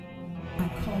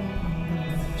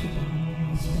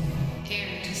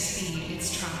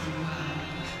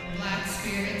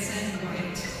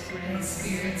by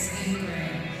spirits in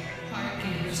gray.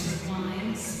 Heartbeats with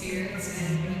wine, spirits,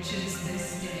 and witches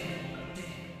this day.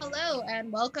 Hello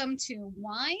and welcome to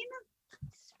Wine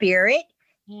Spirit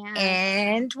and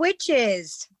and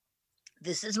Witches.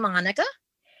 This is Monica.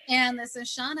 this is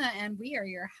Shauna and we are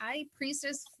your high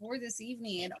priestess for this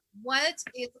evening. What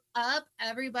is up,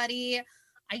 everybody?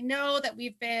 I know that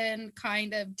we've been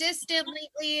kind of distant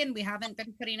lately and we haven't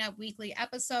been putting up weekly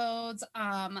episodes.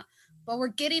 But we're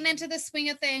getting into the swing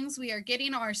of things. We are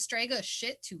getting our Strega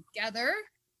shit together.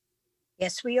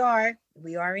 Yes, we are.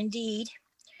 We are indeed.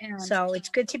 And So it's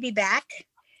good to be back.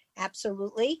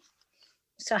 Absolutely.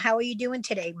 So, how are you doing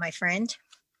today, my friend?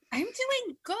 I'm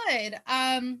doing good.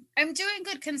 I'm doing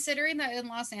good considering that in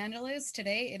Los Angeles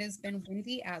today it has been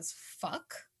windy as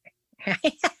fuck.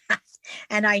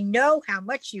 And I know how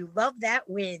much you love that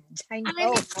wind. I I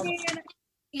know. mean,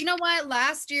 you know what?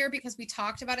 Last year, because we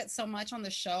talked about it so much on the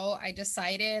show, I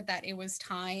decided that it was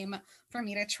time for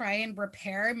me to try and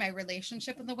repair my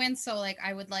relationship with the wind. So, like,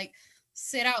 I would like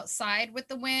sit outside with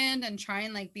the wind and try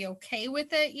and like be okay with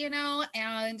it,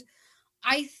 And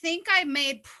I think I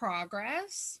made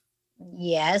progress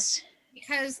Yes.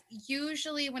 because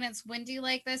usually when it's windy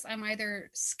like this, I'm either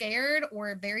scared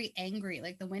or very angry.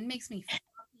 Like, the wind makes me fucking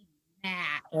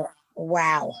mad.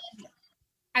 Wow.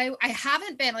 I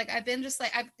haven't been like I've been just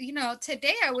like I've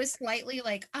today I was slightly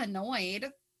like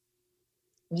annoyed,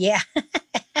 Yeah, but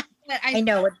I I think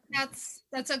know it.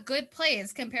 that's a good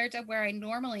place compared to where I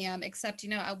normally am. Except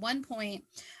at one point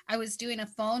I was doing a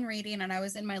phone reading and I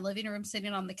was in my living room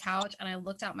sitting on the couch and I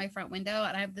looked out my front window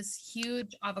and I have this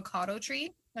huge avocado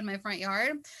tree in my front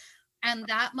yard. And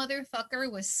that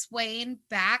motherfucker was swaying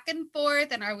back and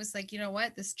forth. And I was like, you know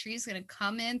what? This tree's going to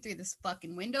come in through this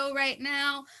fucking window right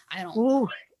now. I don't Ooh,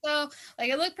 so like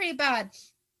it looked pretty bad.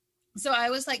 So I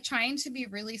was like trying to be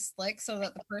really slick so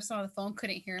that the person on the phone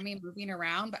couldn't hear me moving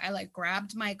around, but I like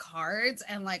grabbed my cards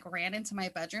and like ran into my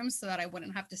bedroom so that I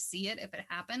wouldn't have to see it if it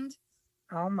happened.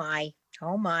 oh my.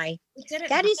 Oh my. It didn't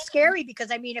That happen. is scary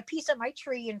because I mean, a piece of my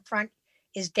tree in front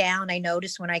is down. I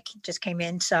noticed when I just came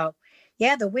in. So,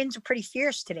 yeah, the winds are pretty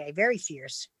fierce today. Very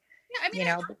fierce. Yeah, I mean You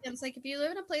it know, happens. Like if you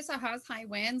live in a place that has high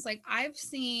winds, like I've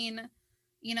seen,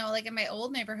 like in my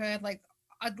old neighborhood, like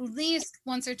at least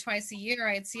once or twice a year,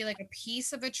 I'd see like a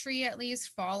piece of a tree at least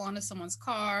fall onto someone's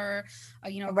car.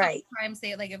 A couple right. times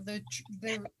they like if the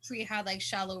tree had like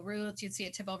shallow roots, you'd see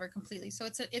it tip over completely. So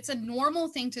it's a normal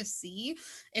thing to see.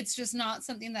 It's just not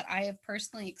something that I have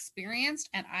personally experienced,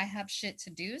 and I have shit to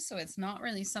do, so it's not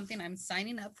really something I'm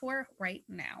signing up for right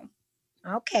now.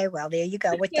 Okay, well, there you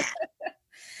go with that.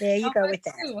 There How you go about with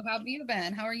that. you? How have you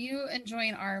been? How are you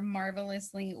enjoying our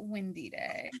marvelously windy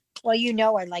day? Well,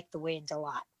 I like the winds a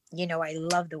lot. I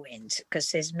love the winds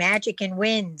because there's magic in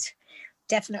winds.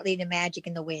 Definitely the magic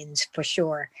in the winds for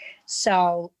sure.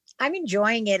 So I'm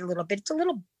enjoying it a little bit. It's a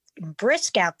little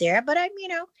brisk out there, but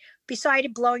beside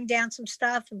it blowing down some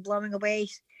stuff and blowing away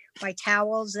my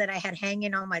towels that I had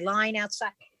hanging on my line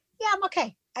outside. Yeah, I'm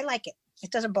okay. I like it. It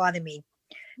doesn't bother me.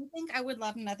 I think I would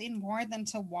love nothing more than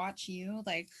to watch you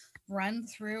like run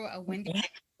through a windy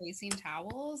facing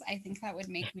towels. I think that would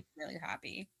make me really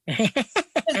happy. 'Cause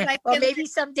I Well, can maybe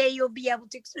someday you'll be able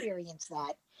to experience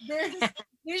that. there's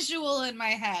visual in my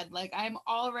head. Like I'm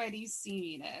already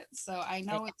seeing it. So I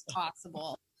know it's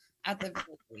possible at the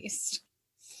very least.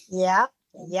 Yeah,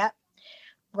 yeah.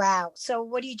 Wow. So,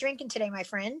 what are you drinking today, my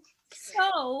friend?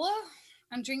 So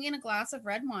I'm drinking a glass of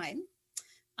red wine.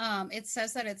 It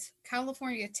says that it's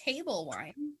California table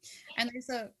wine, and there's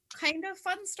a kind of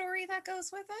fun story that goes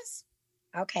with this.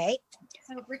 Okay.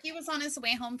 So Ricky was on his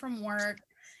way home from work,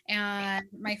 and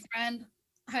my friend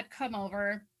had come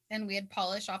over, and we had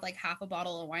polished off like half a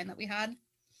bottle of wine that we had.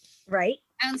 Right.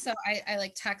 And so I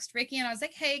like text Ricky, and I was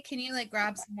like, "Hey, can you like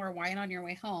grab some more wine on your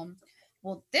way home?"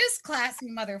 Well, this classy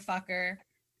motherfucker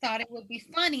thought it would be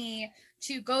funny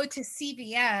to go to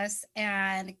CVS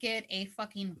and get a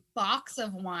fucking box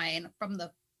of wine from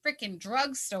the freaking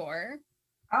drugstore.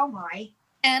 Oh my.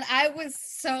 And I was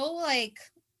so like,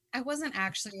 I wasn't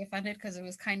actually offended because it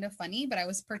was kind of funny, but I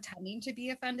was pretending to be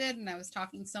offended and I was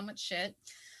talking so much shit.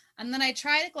 And then I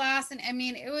tried a glass, and I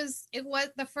mean, it was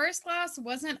the first glass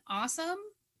wasn't awesome,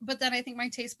 but then I think my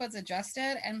taste buds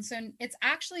adjusted. And so it's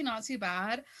actually not too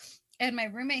bad. And my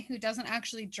roommate who doesn't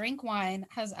actually drink wine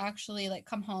has actually like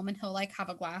come home and he'll like have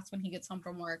a glass when he gets home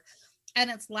from work.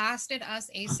 And it's lasted us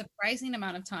a surprising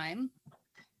amount of time.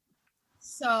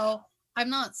 So I'm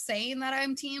not saying that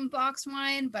I'm team boxed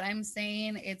wine, but I'm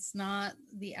saying it's not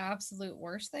the absolute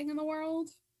worst thing in the world.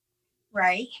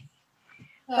 Right.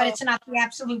 But So it's not the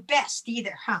absolute best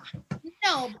either, huh?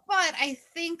 no, but I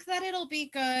think that it'll be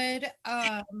good.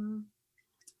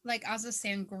 like as a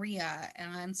sangria.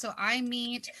 And so I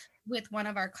meet with one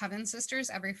of our coven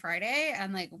sisters every Friday,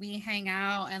 and like we hang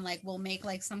out and like we'll make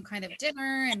like some kind of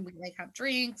dinner and we like have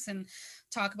drinks and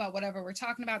talk about whatever we're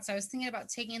talking about. So I was thinking about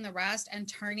taking the rest and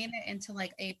turning it into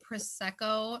like a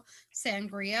prosecco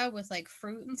sangria with like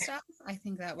fruit and stuff. I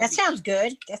think that would That be, sounds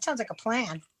good. That sounds like a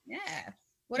plan. yeah.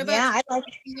 What about Yeah, I like.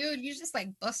 you? You just like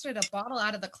busted a bottle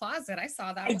out of the closet. I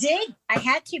saw that. I did. I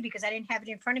had to because I didn't have it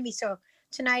in front of me. So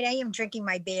tonight I am drinking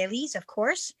my Baileys, of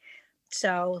course.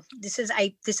 So this is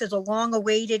a long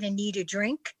awaited and needed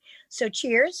drink. So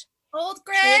cheers. Old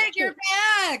Cheers, Greg, you're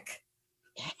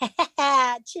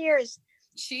back. Cheers.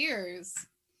 Cheers.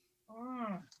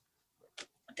 Mm,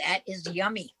 that is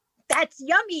yummy. That's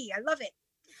yummy. I love it.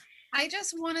 I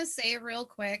just want to say real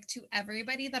quick to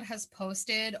everybody that has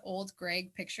posted old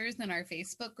Greg pictures in our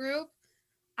Facebook group,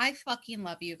 I fucking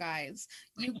love you guys.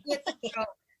 You get the joke,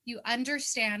 you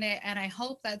understand it, and I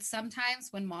hope that sometimes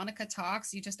when Monica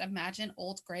talks, you just imagine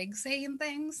old Greg saying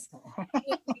things.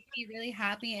 It makes me really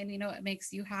happy, and you know it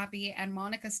makes you happy. And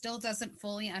Monica still doesn't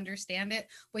fully understand it,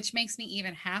 which makes me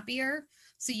even happier.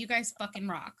 So you guys fucking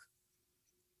rock.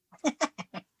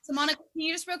 So Monica, can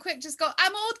you just real quick just go,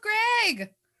 I'm old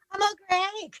Greg. I'm all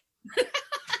Greg.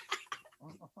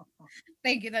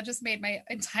 Thank you. That just made my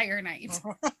entire night.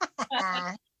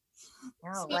 Oh,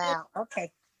 So wow. Okay.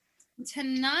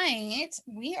 tonight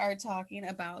we are talking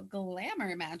about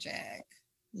glamour magic.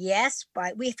 Yes,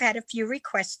 but we've had a few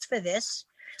requests for this.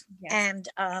 Yes. And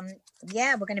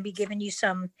yeah, we're going to be giving you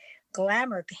some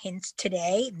glamour hints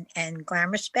today and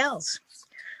glamour spells.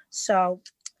 So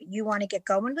you want to get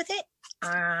going with it?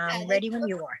 I'm ready when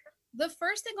you are. The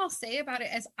first thing I'll say about it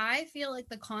is I feel like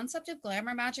the concept of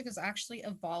glamour magic is actually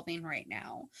evolving right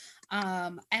now.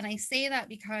 And I say that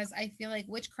because I feel like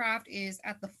witchcraft is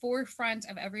at the forefront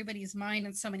of everybody's mind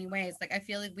in so many ways. Like I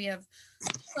feel like we have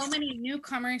so many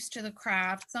newcomers to the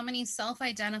craft, so many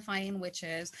self-identifying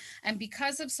witches, and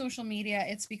because of social media,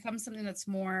 it's become something that's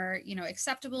more, you know,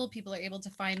 acceptable. People are able to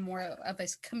find more of a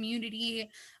community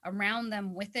around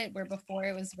them with it, where before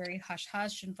it was very hush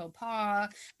hush and faux pas,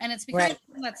 and it's become Right.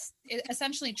 something that's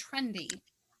essentially trendy.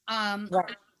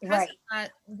 Right. Because Right. of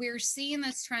that, we're seeing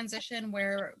this transition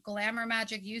where glamour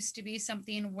magic used to be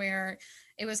something where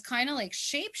it was kind of like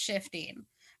shape shifting.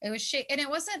 It was and it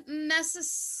wasn't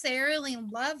necessarily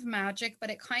love magic, but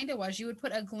it kind of was. You would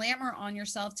put a glamour on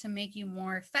yourself to make you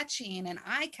more fetching and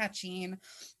eye catching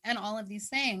and all of these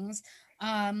things.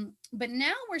 But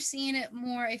now we're seeing it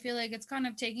more. I feel like it's kind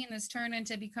of taking this turn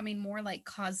into becoming more like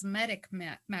cosmetic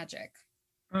magic.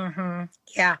 Mm-hmm.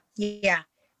 Yeah. Yeah.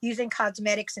 Using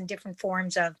cosmetics and different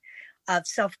forms of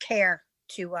self-care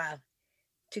to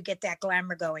get that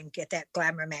glamour going, get that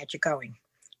glamour magic going.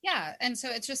 Yeah, and so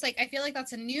it's just like I feel like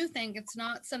that's a new thing. It's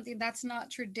not something that's not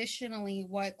traditionally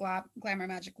what glamour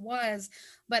magic was,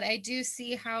 but I do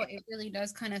see how it really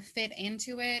does kind of fit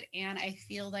into it, and I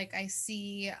feel like I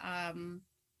see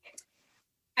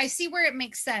where it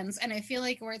makes sense, and I feel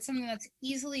like where it's something that's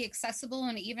easily accessible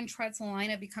and it even treads the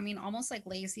line of becoming almost like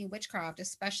lazy witchcraft,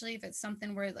 especially if it's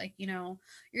something where, like, you know,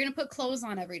 you're going to put clothes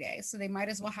on every day. So they might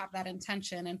as well have that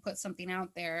intention and put something out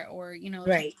there, or, you know, if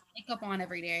you Right. put makeup on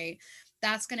every day,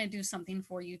 that's going to do something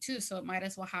for you too. So it might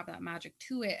as well have that magic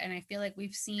to it. And I feel like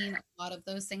we've seen a lot of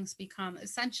those things become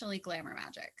essentially glamour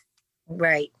magic.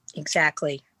 Right.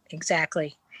 Exactly.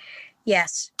 Exactly.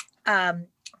 Yes.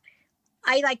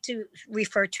 I like to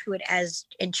refer to it as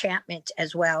enchantment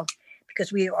as well,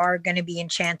 because we are going to be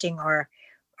enchanting our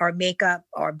makeup,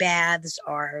 our baths,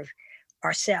 our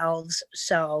ourselves.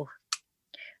 So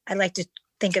I like to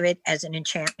think of it as an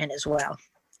enchantment as well.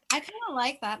 I kind of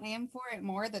like that name for it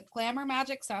more. The glamour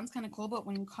magic sounds kind of cool, but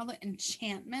when you call it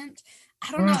enchantment,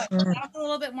 I don't know. It Mhm. sounds a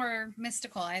little bit more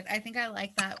mystical. I think I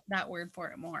like that word for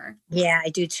it more. Yeah, I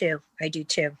do too. I do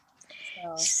too.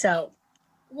 So, So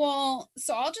well,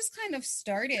 so I'll just kind of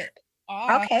start it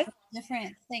off okay. with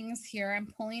different things here. I'm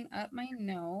pulling up my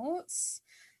notes.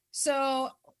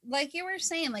 So, like you were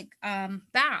saying, like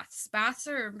baths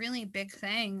are a really big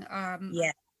thing.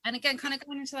 Yeah. And again, kind of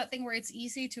going into that thing where it's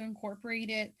easy to incorporate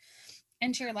it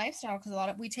into your lifestyle, because a lot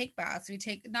of we take baths, we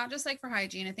take not just like for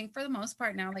hygiene. I think for the most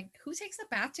part now, like who takes a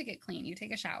bath to get clean? You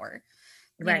take a shower,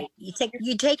 you know. Right. You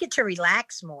take it to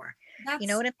relax more. You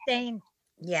know That's what I'm saying?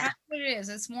 Yeah. that's what it is.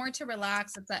 It's more to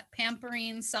relax. It's that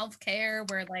pampering self-care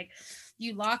where like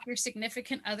you lock your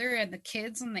significant other and the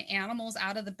kids and the animals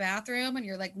out of the bathroom and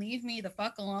you're like, leave me the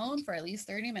fuck alone for at least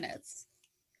 30 minutes.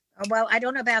 Well, I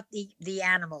don't know about the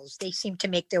animals. They seem to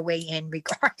make their way in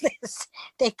regardless.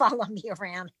 They follow me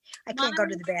around. I can't go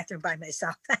to the bathroom by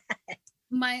myself.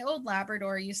 my old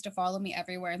Labrador used to follow me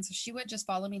everywhere. And so she would just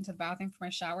follow me into the bathroom for my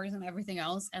showers and everything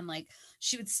else. And like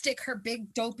she would stick her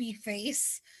big dopey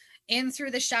face in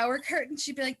through the shower curtain.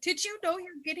 She'd be like, "Did you know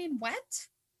you're getting wet?"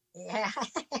 Yeah.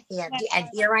 Yeah. But, And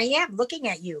here I am looking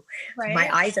at you. My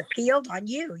right. eyes are peeled on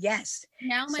you. Yes.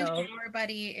 Now my So, shower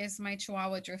buddy is my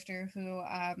Chihuahua Drifter, who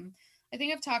I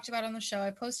think I've talked about on the show.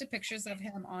 I posted pictures of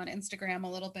him on Instagram a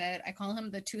little bit. I call him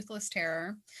the Toothless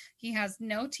Terror. He has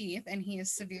no teeth and he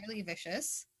is severely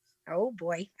vicious. oh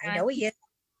boy, I And know he is.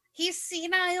 he's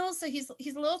senile, so he's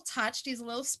a little touched. He's a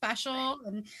little special,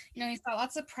 and he's got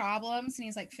lots of problems. And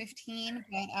he's like 15,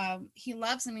 but he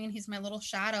loves me, and he's my little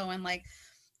shadow, and like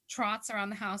trots around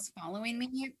the house following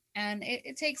me. And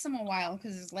it takes him a while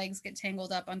because his legs get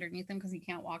tangled up underneath him because he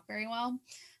can't walk very well.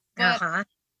 But Uh-huh.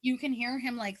 you can hear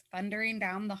him like thundering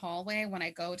down the hallway when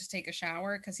I go to take a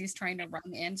shower because he's trying to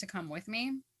run in to come with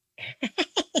me.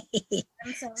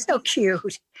 And so So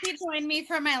cute. he joined me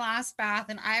for my last bath,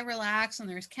 and I relaxed, and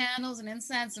there's candles and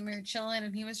incense, and we were chilling,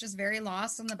 and he was just very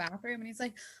lost in the bathroom, and he's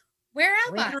like, "Where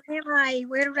am I? Where am I?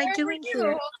 What am I Where are doing you?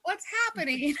 here? What's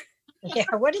happening?" Yeah,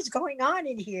 what is going on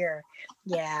in here?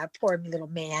 Yeah, poor little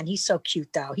man. He's so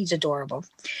cute though. He's adorable.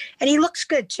 And he looks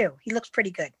good too. He looks pretty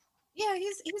good. Yeah,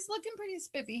 he's looking pretty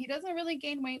spiffy. He doesn't really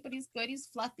gain weight, but he's good. He's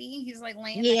fluffy. He's like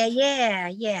laying Yeah, yeah,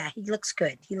 yeah. He looks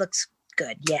good. He looks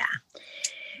good. Yeah.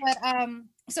 But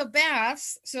so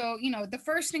baths, so the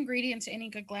first ingredient to any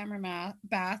good glamour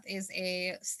bath is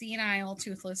a senile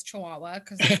toothless chihuahua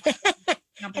because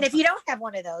And if you don't have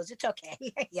one of those, it's okay.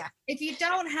 Yeah. if you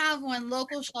don't have one,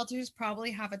 local shelters probably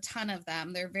have a ton of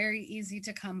them. They're very easy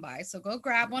to come by. So go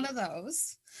grab one of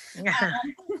those.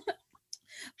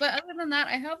 But other than that,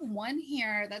 I have one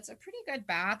here that's a pretty good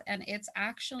bath, and it's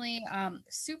actually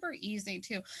super easy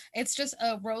too. It's just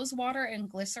a rose water and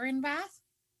glycerin bath.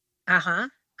 Uh-huh.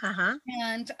 Uh-huh.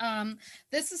 And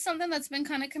this is something that's been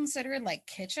kind of considered like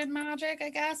kitchen magic, I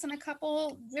guess, in a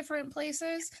couple different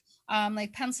places.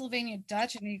 Like Pennsylvania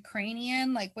Dutch and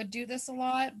Ukrainian like would do this a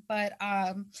lot, but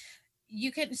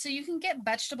you can get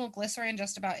vegetable glycerin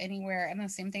just about anywhere, and the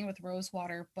same thing with rose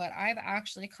water. But I've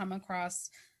actually come across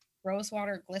rose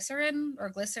water glycerin or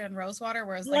glycerin rose water,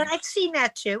 whereas Yeah, like I've seen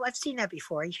that too. I've seen that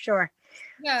before. Sure.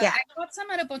 yeah, Yeah. I got some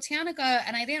at a Botanica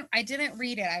and I didn't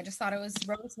read it. I just thought it was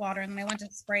rose water, and then I went to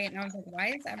spray it and I was like, why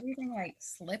is everything like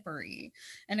slippery?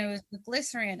 And it was the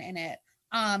glycerin in it.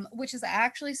 Which is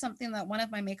actually something that one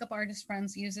of my makeup artist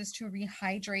friends uses to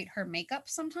rehydrate her makeup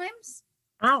sometimes.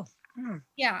 Oh.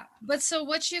 Yeah, but so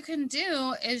what you can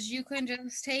do is you can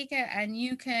just take it and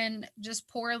you can just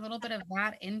pour a little bit of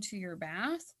that into your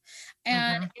bath,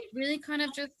 and Mm-hmm. it really kind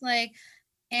of just like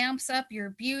amps up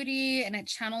your beauty, and it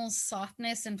channels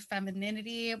softness and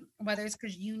femininity, whether it's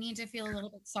because you need to feel a little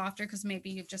bit softer because maybe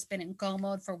you've just been in go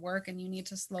mode for work and you need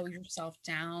to slow yourself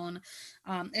down,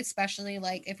 especially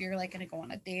like if you're like going to go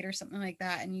on a date or something like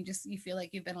that and you feel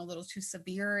like you've been a little too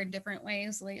severe in different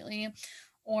ways lately,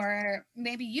 or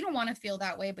maybe you don't want to feel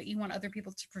that way but you want other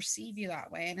people to perceive you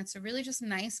that way, and it's a really just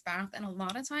nice bath. And a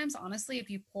lot of times, honestly, if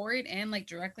you pour it in like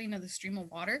directly into the stream of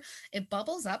water, it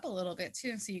bubbles up a little bit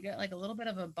too, so you get like a little bit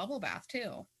of a bubble bath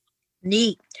too.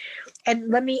 Neat. And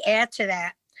let me add to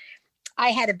that. I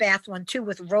had a bath one too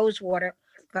with rose water,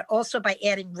 but also by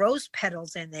adding rose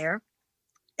petals in there,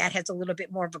 that has a little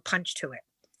bit more of a punch to it.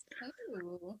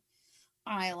 Ooh,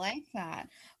 I like that.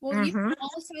 Well, you Mm-hmm. can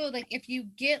also like if you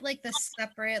get like the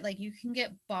separate, like you can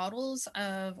get bottles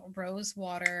of rose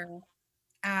water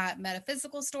at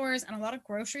metaphysical stores, and a lot of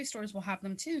grocery stores will have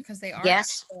them too because they are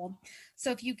Yes. edible.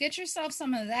 So if you get yourself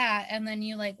some of that and then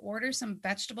you like order some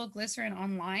vegetable glycerin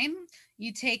online,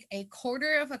 you take a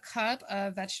quarter of a cup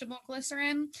of vegetable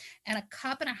glycerin and a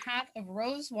cup and a half of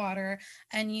rose water,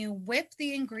 and you whip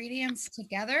the ingredients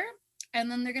together, and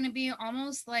then they're going to be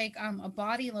almost like a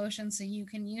body lotion, so you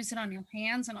can use it on your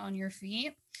hands and on your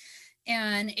feet.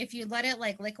 And if you let it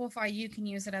like liquefy, you can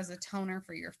use it as a toner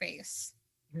for your face.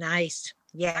 Nice.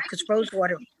 Yeah, because rose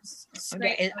water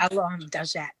Straight alone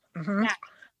does that. Mm-hmm. yeah.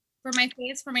 For my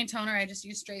face, for my toner, I just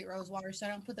use straight rose water, so I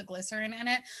don't put the glycerin in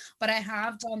it. But I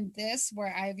have done this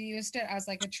where I've used it as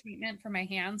like a treatment for my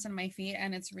hands and my feet,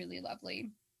 and it's really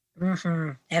lovely.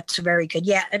 Mm-hmm. That's very good.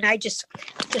 Yeah, and I just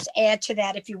add to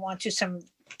that if you want to some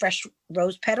fresh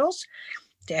rose petals.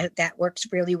 That works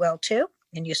really well too.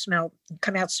 And you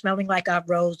come out smelling like a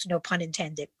rose, no pun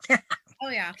intended. Oh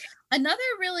yeah. Another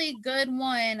really good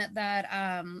one that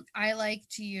I like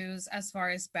to use as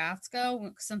far as baths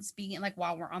go, since speaking like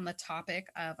while we're on the topic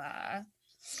of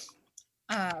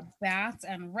baths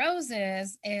and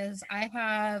roses, is I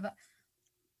have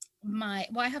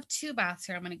I have two baths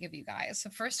here I'm going to give you guys. So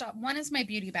first off, one is my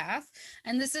beauty bath,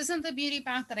 and this isn't the beauty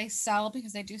bath that I sell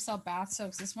because I do sell bath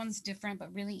soaks. This one's different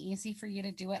but really easy for you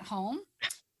to do at home.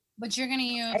 But you're going to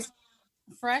Okay. use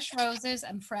fresh roses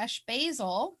and fresh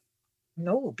basil,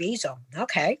 No, basil.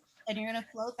 Okay. and you're going to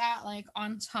float that like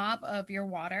on top of your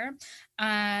water,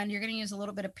 and you're going to use a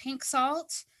little bit of pink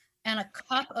salt and a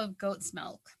cup of goat's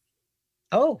milk.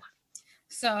 Oh,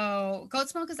 So,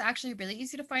 goat's milk is actually really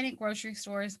easy to find at grocery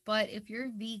stores, but if you're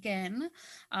vegan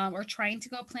or trying to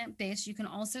go plant based, you can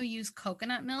also use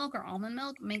coconut milk or almond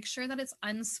milk. Make sure that it's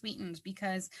unsweetened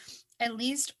because, at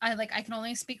least, I can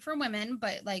only speak for women,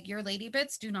 but like your lady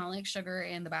bits do not like sugar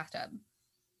in the bathtub.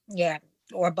 yeah.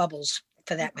 Or bubbles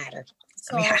for that matter.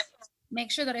 So, Yeah. make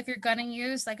sure that if you're gonna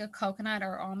use like a coconut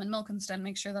or almond milk instead,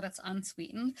 make sure that it's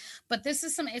unsweetened. But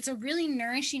it's a really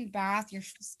nourishing bath. Your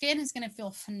skin is gonna feel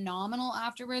phenomenal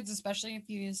afterwards, especially if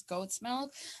you use goat's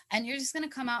milk, and you're just gonna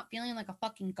come out feeling like a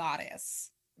fucking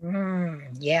goddess.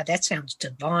 Yeah, that sounds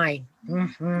divine. Hmm.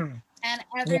 And Yeah.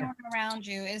 everyone around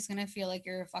you is gonna feel like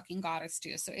you're a fucking goddess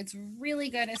too. So it's really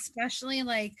good, especially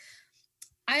like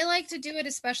I like to do it,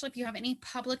 especially if you have any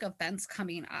public events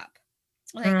coming up.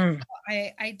 Like Mm.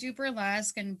 I do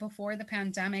burlesque, and before the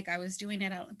pandemic, I was doing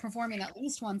it performing at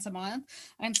least once a month.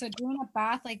 And so doing a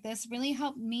bath like this really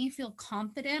helped me feel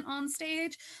confident on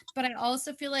stage. But I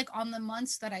also feel like on the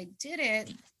months that I did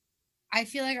it, I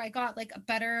feel like I got like a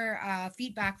better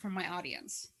feedback from my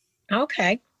audience.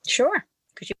 Okay. Sure.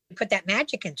 Because you put that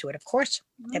magic into it, of course.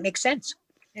 That Mhm. makes sense.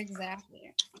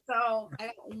 Exactly. So I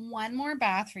got one more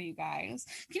bath for you guys.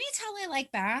 Can you tell I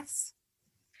like baths?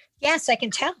 Yes, I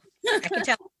can tell. I can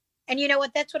tell. And you know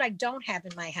what? That's what I don't have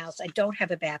in my house. I don't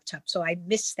have a bathtub. So I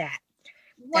miss that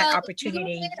Well, you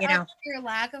opportunity, made up for your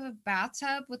lack of a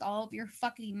bathtub with all of your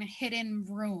fucking hidden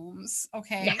rooms,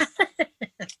 okay? Yeah.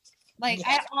 Like, Yeah.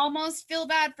 I almost feel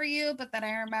bad for you, but then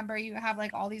I remember you have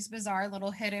like all these bizarre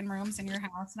little hidden rooms in your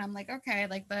house, and I'm like, okay,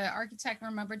 like the architect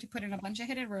remembered to put in a bunch of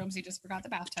hidden rooms. He just forgot the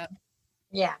bathtub.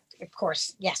 Yeah. Of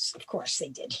course. Yes, of course they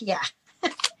did. Yeah.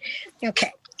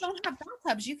 Okay. Don't have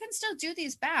bathtubs. You can still do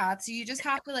these baths. You just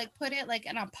have to like put it like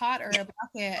in a pot or a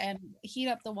bucket and heat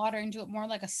up the water and do it more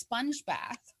like a sponge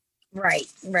bath. Right.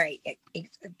 Right.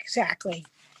 Exactly.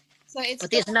 So it's But still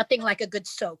there's nothing like a good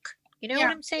soak. You know yeah,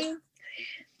 what I'm saying?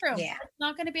 true. Yeah. It's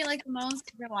not going to be like the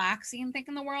most relaxing thing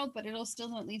in the world, but it'll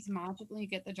still at least magically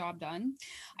get the job done.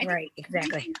 I think Right.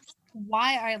 Exactly.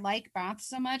 why I like baths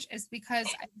so much is because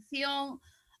I feel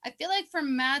like for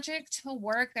magic to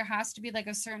work, there has to be like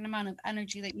a certain amount of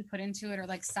energy that you put into it or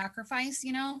like sacrifice,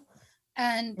 you know?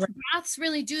 And Right. baths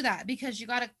really do that because you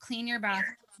got to clean your bath.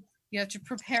 You have to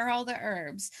prepare all the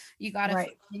herbs. You got to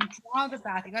Right. draw the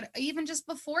bath. You got to, even just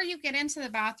before you get into the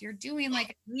bath, you're doing like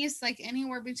at least like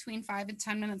anywhere between 5 and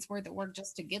 10 minutes worth of work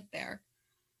just to get there.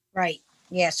 Right.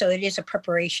 Yeah. So it is a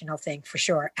preparational thing for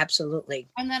sure. Absolutely.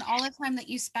 And then all the time that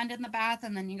you spend in the bath,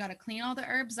 and then you got to clean all the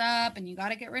herbs up and you got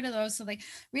to get rid of those. So, like,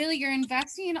 really, you're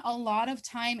investing a lot of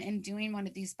time in doing one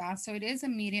of these baths. So, it is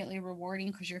immediately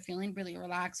rewarding because you're feeling really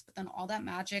relaxed. But then all that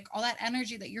magic, all that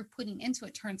energy that you're putting into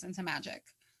it turns into magic.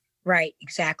 Right.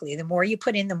 Exactly. The more you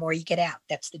put in, the more you get out.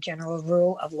 That's the general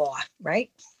rule of law. Right.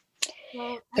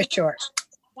 Well, For sure.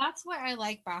 that's why I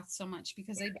like baths so much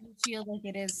because I do feel like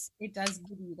it does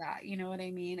give you that. You know what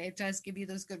I mean? It does give you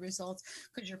those good results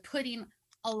because you're putting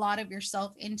a lot of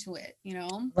yourself into it, you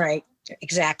know? Right.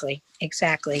 Exactly.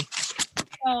 Exactly.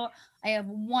 So I have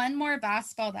one more bath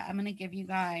spell that I'm going to give you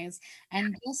guys.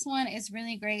 And this one is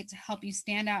really great to help you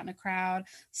stand out in a crowd,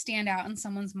 stand out in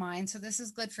someone's mind. So this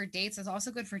is good for dates. It's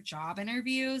also good for job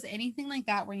interviews, anything like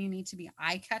that where you need to be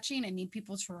eye catching and need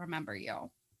people to remember you.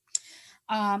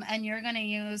 And you're going to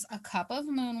use a cup of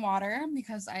moon water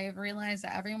because I've realized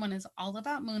that everyone is all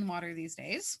about moon water these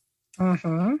days.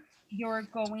 Mm-hmm. You're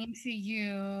going to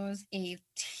use a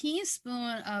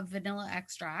teaspoon of vanilla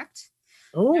extract.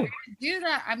 Ooh. Do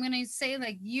that. I'm going to say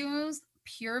like use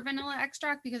pure vanilla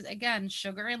extract because again,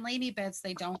 sugar and lady bits,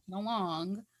 they don't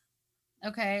belong.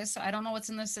 Okay, so I don't know what's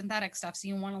in the synthetic stuff. So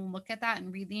you want to look at that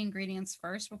and read the ingredients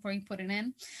first before you put it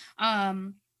in.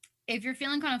 If you're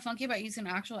feeling kind of funky about using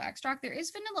actual extract, there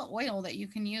is vanilla oil that you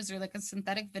can use or like a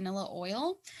synthetic vanilla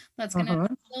oil that's going to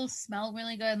Mm-hmm. still smell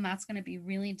really good and that's going to be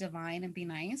really divine and be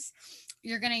nice.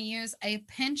 You're going to use a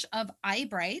pinch of eye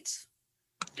bright.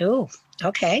 Ooh.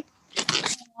 Okay.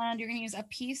 And you're going to use a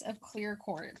piece of clear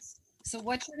quartz. So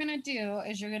what you're going to do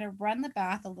is you're going to run the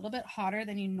bath a little bit hotter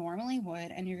than you normally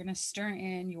would, and you're going to stir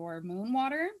in your moon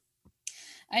water,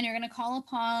 and you're going to call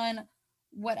upon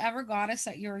whatever goddess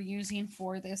that you're using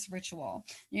for this ritual.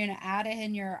 You're going to add it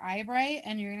in your eye bright,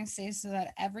 and you're going to say so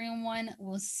that everyone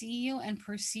will see you and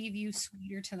perceive you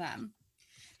sweeter to them.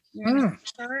 You're going to Mm,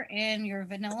 stir in your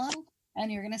vanilla,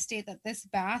 and you're going to state that this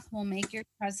bath will make your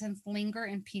presence linger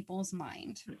in people's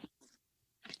mind.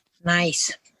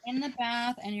 nice. In the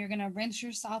bath, and you're going to rinse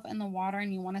yourself in the water,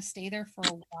 and you want to stay there for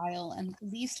a while, and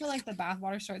at least till like the bath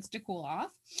water starts to cool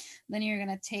off. Then you're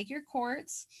going to take your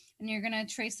quartz, and you're going to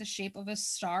trace the shape of a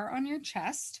star on your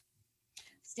chest,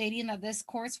 stating that this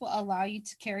quartz will allow you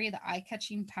to carry the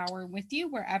eye-catching power with you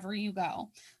wherever you go.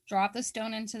 Drop the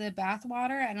stone into the bath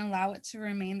water and allow it to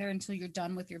remain there until you're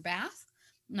done with your bath.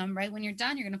 And then right when you're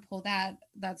done, you're going to pull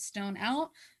that stone out.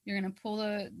 You're going to pull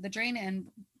the drain and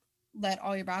let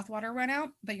all your bath water run out,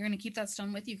 but you're going to keep that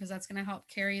stone with you because that's going to help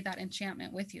carry that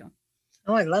enchantment with you.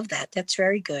 Oh, I love that. That's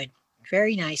very good.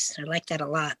 Very nice. I like that a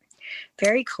lot.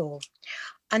 Very cool.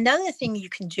 Another thing you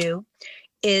can do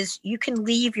is you can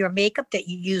leave your makeup that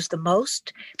you use the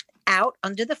most out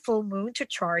under the full moon to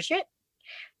charge it.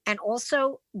 And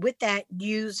also with that,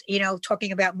 use,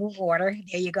 talking about moon water,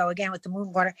 there you go again with the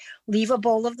moon water, leave a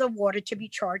bowl of the water to be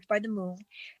charged by the moon.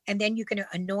 And then you can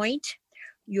anoint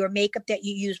your makeup that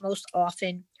you use most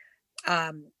often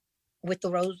with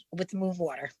the moon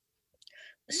water.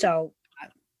 So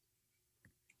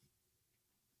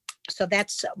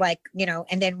that's like,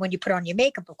 and then when you put on your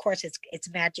makeup, of course, it's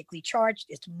magically charged,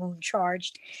 it's moon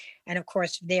charged. And of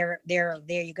course, there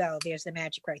you go. There's the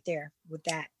magic right there with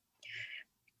that.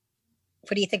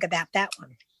 What do you think about that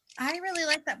one? I really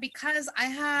like that because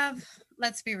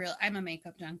let's be real, I'm a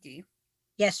makeup junkie.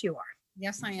 Yes, you are.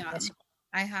 Yes, I am. Yes.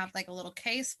 I have like a little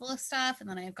case full of stuff, and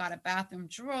then I've got a bathroom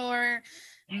drawer,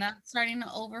 and that's starting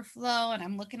to overflow. And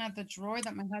I'm looking at the drawer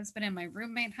that my husband and my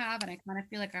roommate have, and I kind of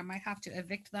feel like I might have to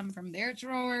evict them from their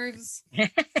drawers. You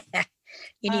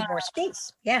need more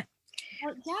space. Yeah.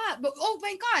 Well, yeah, but oh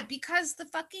my God, because the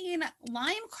fucking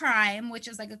Lime Crime, which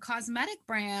is like a cosmetic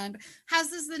brand, has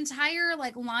this entire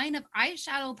like line of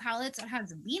eyeshadow palettes that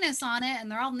has Venus on it, and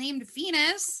they're all named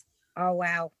Venus. Oh,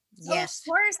 wow. So Yes.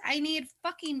 of course, I need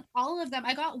fucking all of them.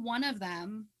 I got one of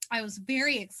them. I was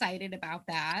very excited about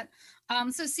that.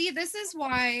 So see, this is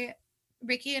why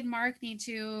Ricky and Mark need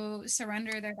to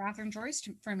surrender their bathroom drawers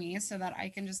for me so that I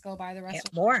can just go buy the rest Get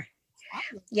of more.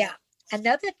 Yeah.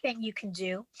 Another thing you can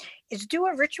do is do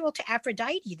a ritual to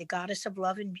Aphrodite, the goddess of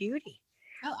love and beauty.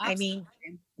 Oh, I mean,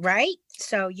 right?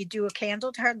 So you do a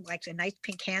candle to her, like a nice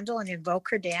pink candle, and invoke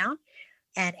her down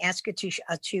and ask her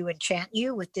to enchant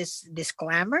you with this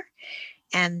glamour.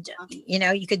 And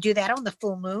you could do that on the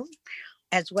full moon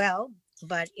as well,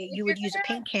 but you would use a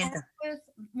pink candle.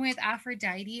 With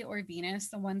Aphrodite or Venus,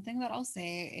 the one thing that I'll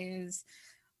say is,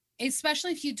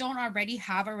 especially if you don't already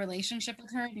have a relationship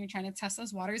with her and you're trying to test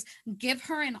those waters, give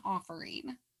her an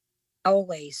offering.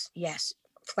 Always, yes.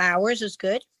 Flowers is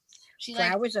good.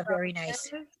 Flowers are very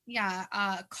nice. Yeah,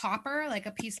 copper, like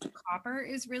a piece of copper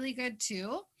is really good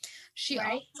too. She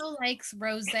also likes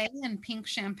rosé and pink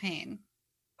champagne.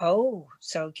 Oh,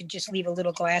 so you can just leave a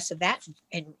little glass of that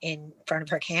in front of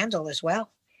her candle as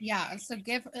well. Yeah, so if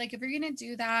you're gonna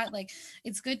do that, like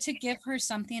it's good to give her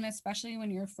something, especially when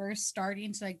you're first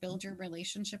starting to like build your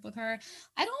relationship with her.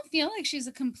 I don't feel like she's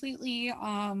a completely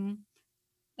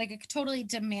like a totally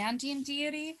demanding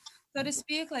deity, so to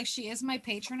speak. Like she is my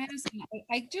patroness, and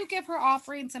I do give her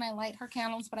offerings and I light her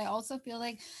candles, but I also feel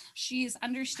like she's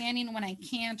understanding when I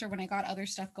can't or when I got other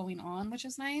stuff going on, which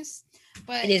is nice.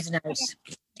 But it is nice.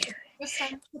 Just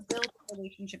starting to build a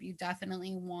relationship, you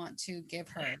definitely want to give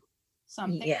her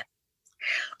something. Yeah.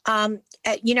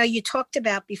 You talked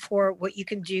about before what you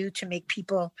can do to make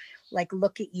people like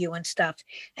look at you and stuff.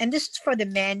 And this is for the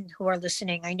men who are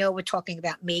listening. I know we're talking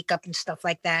about makeup and stuff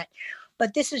like that,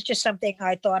 but this is just something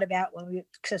I thought about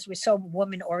because we're so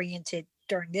woman oriented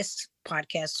during this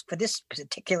podcast for this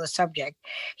particular subject.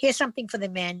 Here's something for the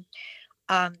men.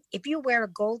 If you wear a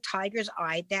gold tiger's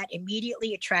eye, that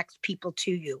immediately attracts people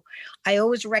to you. I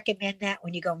always recommend that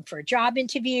when you're going for a job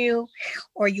interview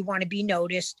or you want to be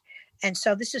noticed. And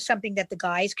so this is something that the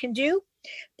guys can do.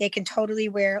 They can totally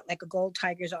wear like a gold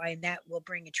tiger's eye, and that will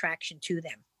bring attraction to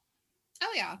them.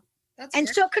 Oh, yeah. And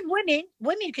so could women.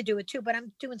 Women could do it too, but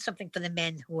I'm doing something for the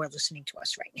men who are listening to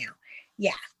us right now.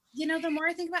 Yeah. The more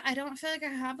I think about it, I don't feel like I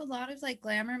have a lot of like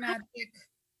glamour magic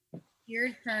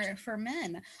geared for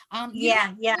men.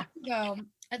 Yeah. Go,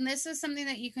 and this is something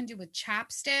that you can do with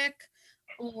chapstick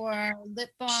or lip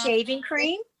balm, shaving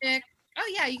cream. Lipstick.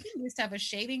 Oh yeah, you can use stuff with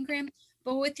shaving cream,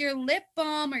 but with your lip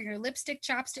balm or your lipstick,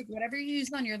 chapstick, whatever you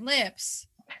use on your lips,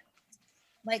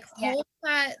 like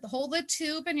hold the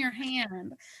tube in your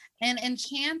hand and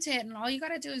enchant it, and all you got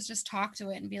to do is just talk to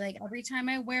it and be like, every time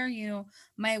I wear you,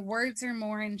 my words are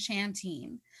more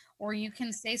enchanting. Or you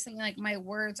can say something like, my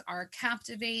words are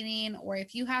captivating. Or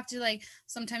if you have to, like,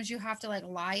 sometimes you have to like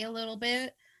lie a little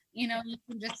bit, you know, you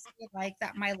can just say like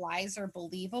that my lies are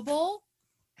believable.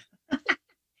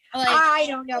 Like, I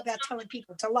don't know about telling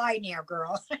people to lie now,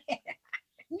 girl. no,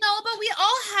 but we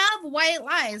all have white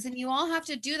lies, and you all have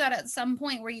to do that at some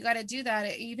point where you got to do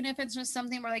that, even if it's just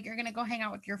something where like you're gonna go hang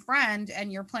out with your friend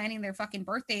and you're planning their fucking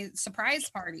birthday surprise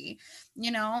party, you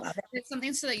know, Love it. it's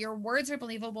something so that your words are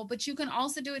believable, but you can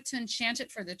also do it to enchant it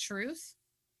for the truth,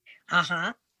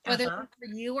 Uh-huh. whether Uh-huh. it's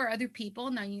for you or other people.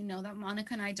 Now you know that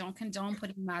Monica and I don't condone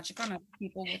putting magic on other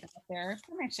people without their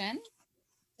permission.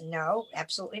 No,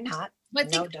 absolutely not. But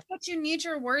think No, of what you need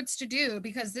your words to do,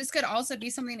 because this could also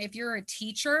be something if you're a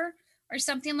teacher or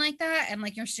something like that, and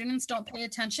like your students don't pay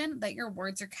attention, that your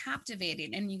words are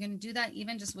captivating, and you can do that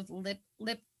even just with lip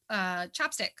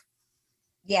chapstick.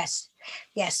 yes.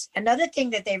 Yes. Another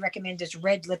thing that they recommend is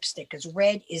red lipstick because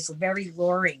red is very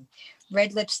luring.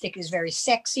 Red lipstick is very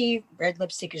sexy. Red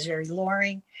lipstick is very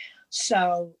luring.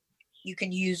 So you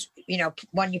can use,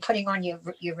 when you're putting on your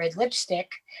red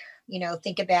lipstick,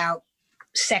 think about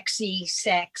sexy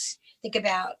sex, think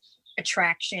about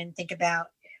attraction, think about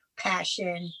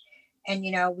passion. And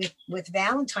with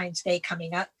Valentine's Day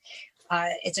coming up,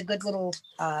 it's a good little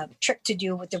trick to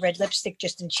do with the red lipstick.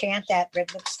 Just enchant that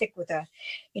red lipstick with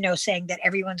saying that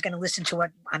everyone's going to listen to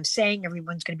what I'm saying.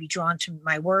 Everyone's going to be drawn to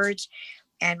my words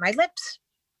and my lips.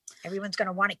 Everyone's going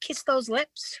to want to kiss those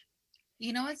lips.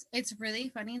 You know, it's really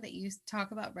funny that you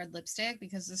talk about red lipstick,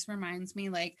 because this reminds me,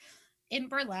 like, in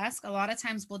burlesque, a lot of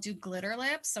times we'll do glitter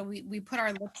lips. So we put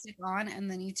our lipstick on, and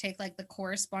then you take like the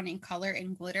corresponding color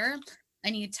in glitter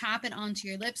and you tap it onto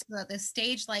your lips so that the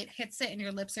stage light hits it and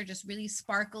your lips are just really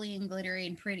sparkly and glittery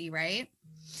and pretty, right?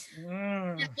 It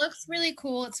Mm. looks really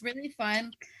cool. It's really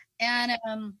fun. And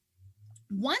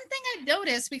one thing I've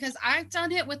noticed, because I've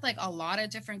done it with like a lot of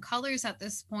different colors at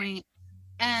this point,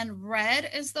 and red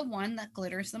is the one that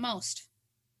glitters the most.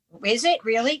 Is it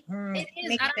really? It is.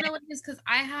 Makes I don't know what it is, because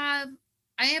I have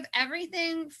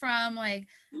everything from like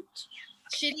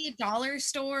shitty dollar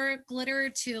store glitter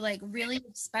to like really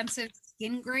expensive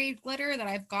skin grade glitter that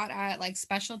I've got at like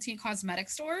specialty cosmetic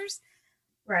stores.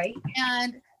 right.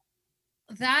 And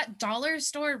that dollar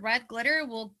store red glitter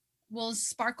will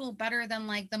sparkle better than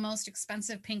like the most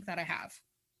expensive pink that I have.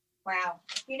 Wow.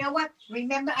 You know what?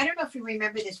 Remember, I don't know if you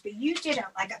remember this, but you did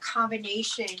like a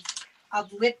combination of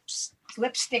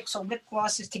lipsticks or lip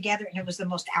glosses together, and it was the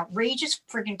most outrageous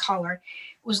friggin' color.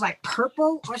 It was like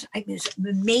purple. It was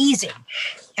amazing.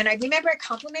 And I remember I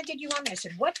complimented you on it. I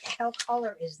said, "What the hell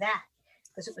color is that?"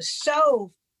 Because it was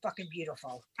so fucking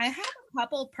beautiful. I have a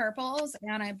couple purples,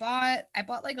 and I bought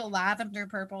like a lavender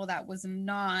purple that was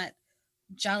not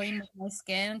gelling with my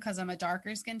skin because I'm a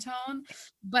darker skin tone,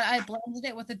 but I blended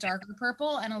it with a darker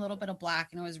purple and a little bit of black,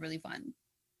 and it was really fun.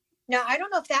 Now I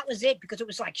don't know if that was it because it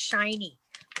was like shiny.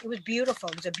 It was beautiful.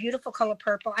 It was a beautiful color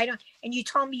purple. I don't. And you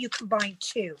told me you combined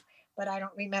two, but I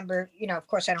don't remember. Of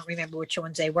course, I don't remember which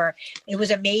ones they were. It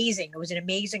was amazing. It was an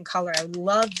amazing color. I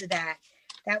loved that.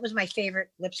 That was my favorite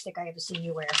lipstick I ever seen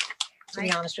you wear. To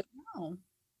be honest with you. No,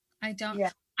 I don't. Yeah.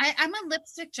 I'm a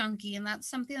lipstick junkie, and that's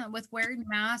something that with wearing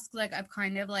masks, like I've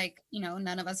kind of like,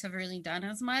 none of us have really done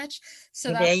as much. So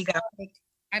There that's you go. like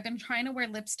I've been trying to wear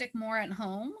lipstick more at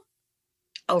home.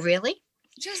 Oh, really?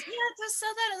 Just so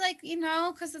that like,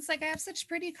 because it's like I have such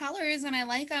pretty colors and I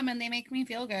like them and they make me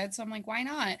feel good. So I'm like, why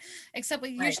not? Except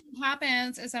what Right. usually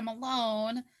happens is I'm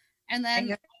alone, and And then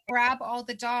you're, grab all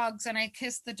the dogs and I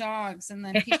kiss the dogs, and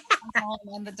then people come home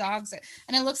and the dogs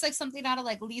and it looks like something out of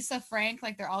like Lisa Frank,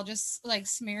 like they're all just like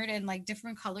smeared in like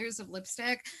different colors of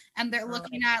lipstick, and they're oh,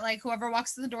 looking at like whoever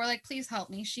walks through the door like, please help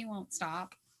me, she won't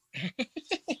stop.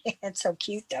 that's so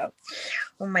cute, though.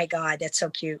 Oh my God, that's so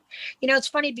cute. It's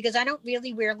funny because I don't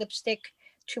really wear lipstick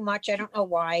too much. I don't know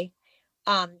why.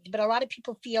 But a lot of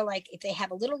people feel like if they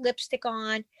have a little lipstick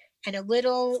on and a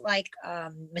little like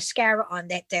mascara on,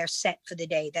 that they're set for the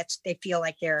day. They feel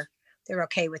like they're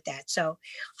okay with that. So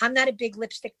I'm not a big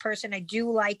lipstick person. I do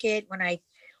like it when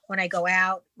I go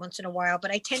out once in a while,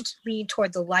 but I tend to lean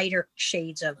toward the lighter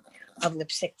shades of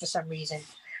lipstick for some reason.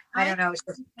 I don't know. It's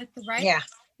just, With the right yeah.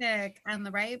 lipstick and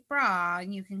the right bra,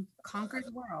 and you can conquer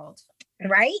the world.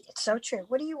 Right? It's so true.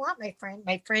 What do you want, my friend?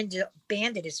 My friend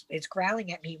Bandit is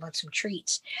growling at me. He wants some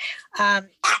treats.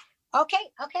 Okay,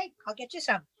 I'll get you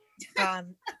some.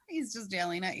 Um, He's just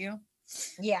yelling at you.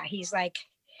 yeah, he's like,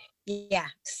 yeah.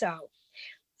 So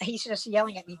he's just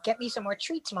yelling at me. Get me some more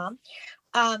treats, Mom.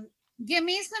 Um, Give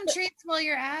me some treats while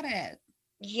you're at it.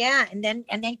 yeah, and then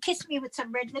kiss me with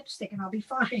some red lipstick, and I'll be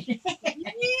fine.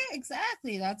 Yeah,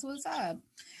 exactly. That's what's up.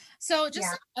 So, just Yeah.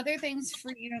 some other things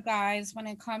for you guys when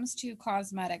it comes to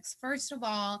cosmetics. First of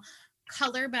all,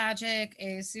 color magic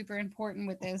is super important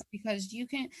with this because you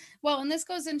can, well, and this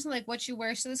goes into like what you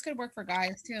wear. So this could work for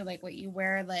guys too, like what you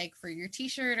wear, like for your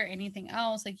t-shirt or anything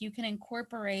else. Like you can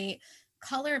incorporate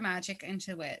color magic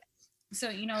into it. So,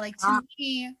 like to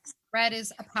me, red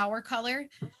is a power color.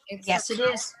 It's for Yes, it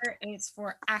is. power, it's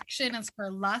for action, it's for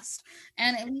lust.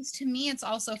 And at least to me, it's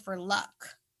also for luck.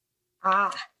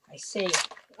 Ah, I see.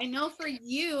 I know for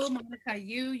you, Monica,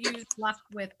 you use luck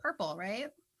with purple, right?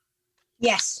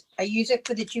 Yes, I use it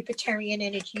for the Jupiterian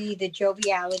energy, the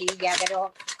joviality. Yeah, that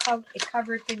all it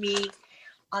covered for me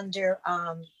under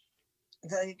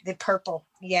the purple.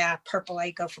 Yeah, purple.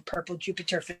 I go for purple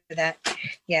Jupiter for that.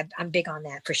 Yeah, I'm big on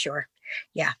that for sure.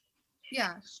 Yeah.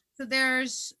 Yeah. So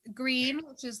there's green,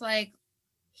 which is like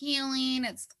healing.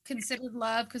 It's considered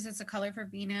love because it's a color for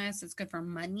Venus. It's good for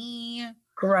money.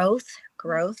 Growth.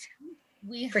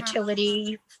 We have,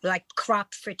 fertility, like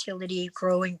crop fertility,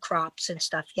 growing crops and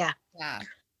stuff. Yeah.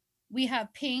 We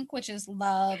have pink, which is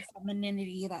love,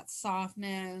 femininity, that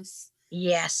softness.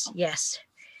 Yes,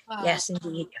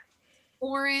 indeed.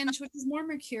 Orange, which is more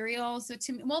mercurial. So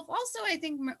to me, well, also I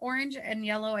think orange and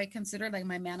yellow I consider like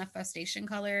my manifestation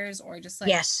colors, or just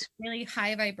like really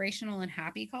high vibrational and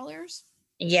happy colors.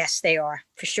 Yes, they are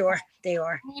for sure. They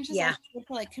are. Orange is also good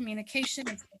for like communication.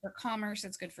 It's good for commerce.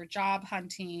 It's good for job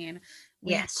hunting.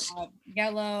 We have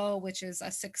yellow, which is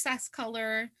a success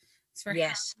color. It's for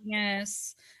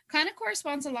happiness. Kind of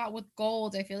corresponds a lot with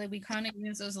gold. I feel like we kind of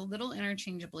use those a little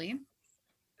interchangeably.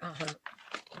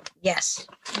 Yes.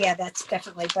 Yeah, that's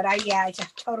definitely. But I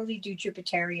totally do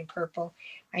Jupiterian purple.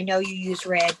 I know you use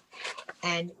red,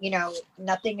 and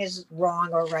nothing is wrong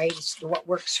or right. It's what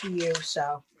works for you.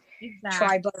 So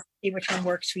try both, see which one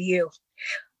works for you.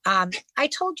 I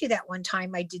told you that one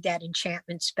time I did that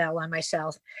enchantment spell on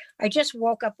myself. I just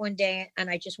woke up one day and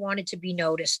I just wanted to be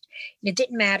noticed. And it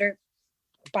didn't matter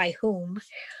by whom.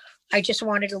 I just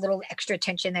wanted a little extra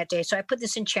attention that day. So I put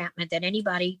this enchantment that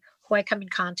anybody who I come in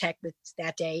contact with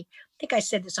that day, I think I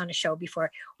said this on a show before,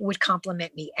 would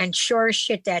compliment me. And sure as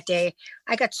shit that day,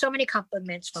 I got so many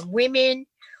compliments from women,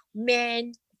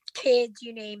 men, kids,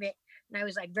 you name it. And I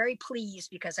was like very pleased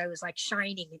because I was like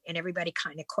shining, and everybody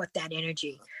kind of caught that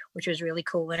energy, which was really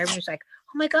cool. And everyone was like,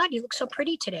 oh my God, you look so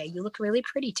pretty today. You look really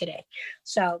pretty today.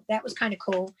 So that was kind of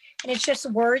cool. And it's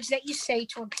just words that you say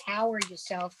to empower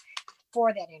yourself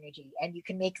for that energy. And you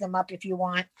can make them up if you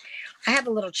want. I have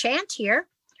a little chant here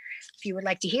if you would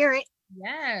like to hear it.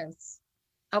 Yes.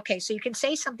 Okay, so you can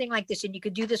say something like this, and you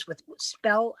could do this with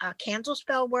candle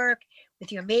spell work,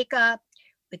 with your makeup,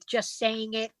 with just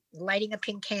saying it, lighting a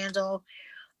pink candle.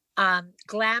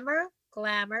 Glamour,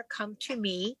 come to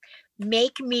me,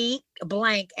 make me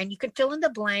blank. And you can fill in the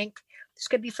blank. This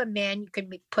could be for men. You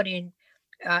can put in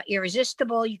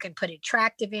irresistible. You can put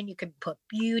attractive in. You can put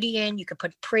beauty in. You can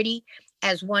put pretty,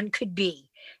 as one could be.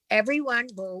 Everyone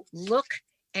will look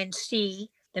and see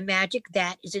the magic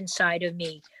that is inside of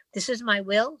me. This is my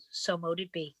will, so mote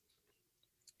it be.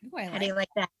 Ooh, how do you like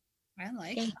that? I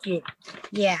like Thank you.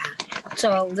 Yeah.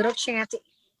 So a little chant.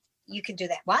 You can do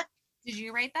that. What? Did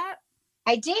you write that?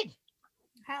 I did.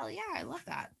 Hell yeah, I love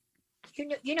that.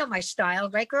 You know my style,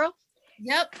 right, girl?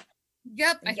 Yep.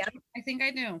 I think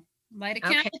I do. Light a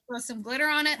candle, throw some glitter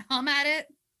on it, hum at it.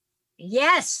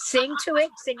 Yes, sing to it,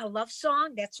 sing a love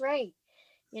song. That's right.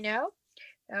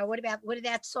 What did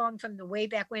that song from the way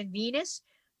back when, Venus?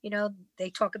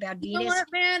 They talk about Venus. You know what,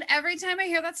 man? Every time I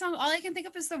hear that song, all I can think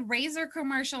of is the Razor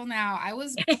commercial now. I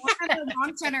was born in the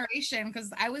wrong generation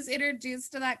because I was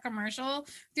introduced to that commercial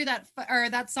through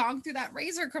that song through that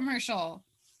Razor commercial.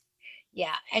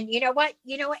 Yeah. And you know what?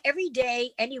 Every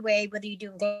day, anyway, whether you're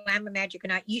doing glamour magic or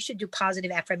not, you should do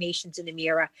positive affirmations in the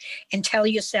mirror and tell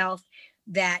yourself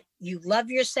that you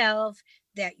love yourself,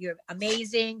 that you're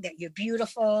amazing, that you're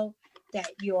beautiful,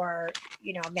 that you're,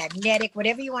 magnetic,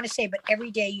 whatever you want to say. But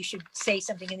every day you should say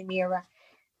something in the mirror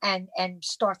and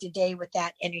start the day with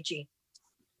that energy.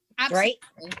 Absolutely.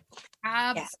 Right?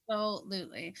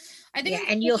 Absolutely. I think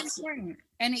and you'll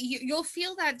you'll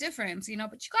feel that difference, but you got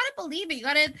to believe it. You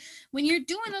got to, when you're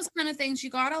doing those kind of things, you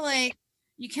got to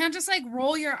you can't just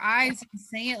roll your eyes and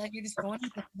say it like you're just going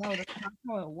with the flow. That's not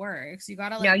how it works. You got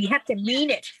to no, you have to mean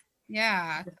it.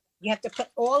 Yeah. You have to put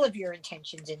all of your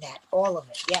intentions in that, all of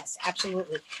it. Yes,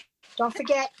 absolutely. Don't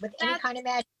forget, with any kind of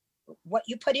magic, what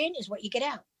you put in is what you get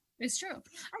out. It's true. I think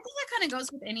that kind of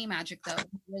goes with any magic, though.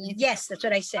 Really. Yes, that's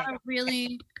what I said.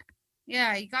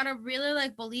 You gotta really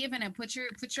believe in it. Put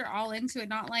your all into it.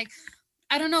 Not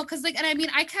I don't know, because and I mean,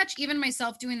 I catch even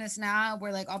myself doing this now,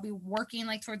 where I'll be working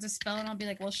towards a spell, and I'll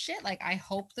be well, shit, I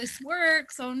hope this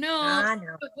works. Oh no,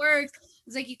 no. It works.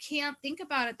 It's you can't think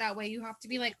about it that way. You have to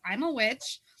be I'm a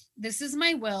witch. this is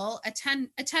my will,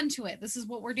 attend to it. This is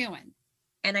what we're doing.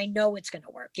 And I know it's going to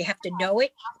work. You have to know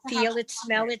it, To have feel it,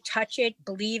 smell it, touch it,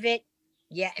 believe it.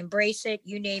 Yeah, embrace it,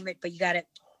 you name it, but you got to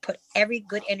put every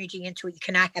good energy into it. You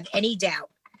cannot have any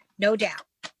doubt. No doubt.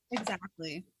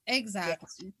 Exactly. Yes.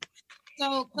 Exactly.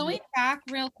 So going back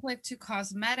real quick to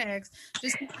cosmetics,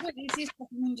 just what easy stuff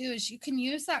you can do is you can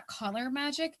use that color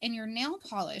magic in your nail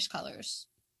polish colors.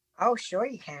 Oh, sure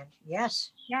you can.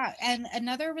 Yes. Yeah, and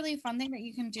another really fun thing that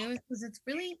you can do is because it's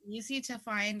really easy to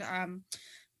find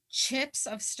chips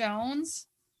of stones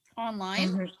online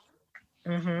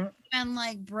Mm-hmm. Mm-hmm. and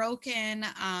like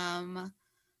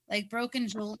broken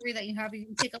jewelry that you have. You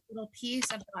can take a little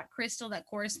piece of that crystal that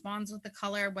corresponds with the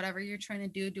color, whatever you're trying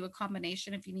to do a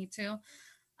combination if you need to,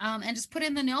 and just put it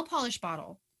in the nail polish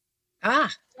bottle.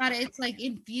 Ah, But it's like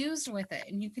infused with it,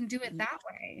 and you can do it that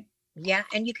way. yeah.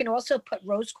 And you can also put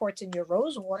rose quartz in your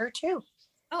rose water too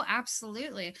Oh,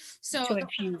 absolutely. So to the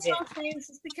infuse it. first thing is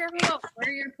just be careful about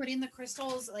where you're putting the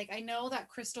crystals. Like I know that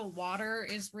crystal water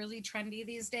is really trendy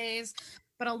these days,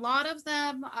 but a lot of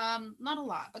them, not a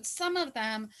lot, but some of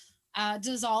them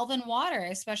dissolve in water,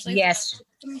 especially if Yes.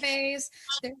 some base.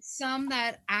 There's some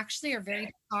that actually are very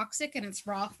toxic in its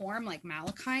raw form, like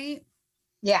malachite.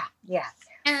 Yeah. Yeah.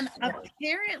 And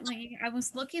apparently, I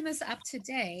was looking this up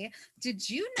today. Did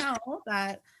you know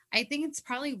that I think it's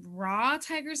probably raw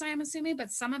tiger's eye, I'm assuming, but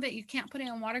some of it you can't put it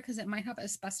in water because it might have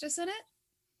asbestos in it?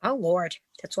 Oh, Lord.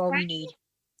 That's all Right. we need.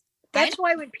 I That's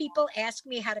why when people ask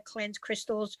me how to cleanse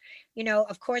crystals,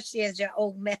 of course, there's an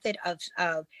old method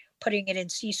of putting it in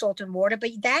sea salt and water,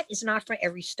 but that is not for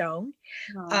every stone.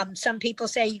 don't know. Some people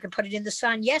say you can put it in the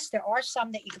sun. Yes, there are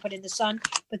some that you can put in the sun,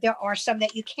 but there are some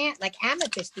that you can't. Like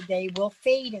amethyst today will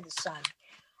fade in the sun.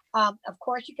 Of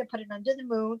course, you can put it under the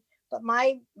moon, but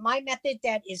my method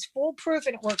that is foolproof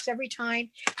and it works every time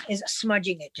is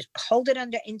smudging it. Just hold it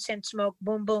under incense smoke.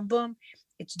 Boom, boom, boom.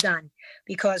 It's done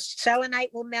because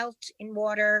selenite will melt in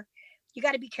water. You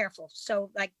got to be careful. So,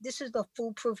 like, this is the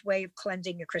foolproof way of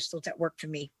cleansing your crystals that work for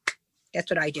me. That's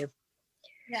what I do.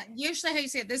 Yeah, usually how you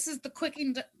say it, this is the quick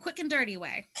and dirty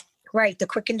way. Right, the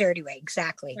quick and dirty way,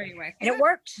 exactly. Dirty way. And it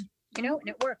works. And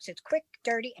it works. It's quick,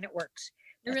 dirty, and it works.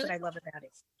 That's really what I love about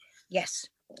it. Yes.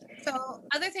 So,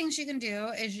 other things you can do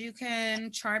is you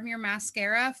can charm your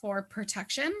mascara for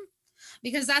protection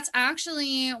because that's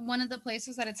actually one of the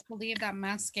places that it's believed that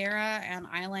mascara and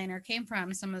eyeliner came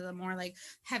from. Some of the more like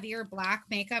heavier black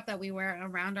makeup that we wear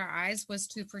around our eyes was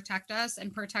to protect us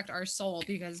and protect our soul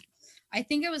because I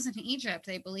think it was in Egypt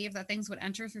they believed that things would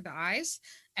enter through the eyes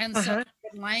and so Uh-huh. they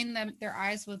would line their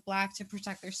eyes with black to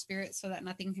protect their spirit so that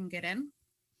nothing can get in.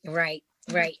 Right,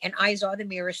 right. And eyes are the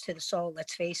mirrors to the soul,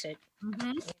 let's face it.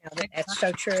 Mm-hmm. That's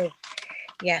so true.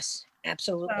 Yes,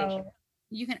 absolutely. So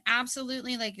you can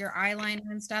absolutely like your eyeliner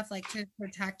and stuff like to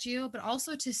protect you, but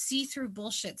also to see through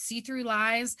bullshit, see through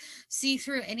lies, see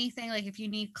through anything. Like if you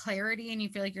need clarity and you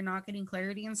feel like you're not getting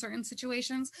clarity in certain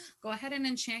situations, go ahead and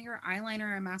enchant your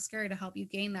eyeliner and mascara to help you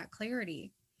gain that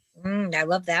clarity. I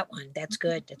love that one. That's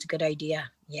good. That's a good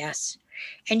idea. Yes.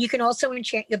 And you can also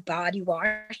enchant your body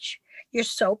wash, your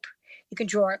soap. You can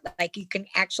draw it like you can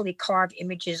actually carve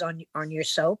images on your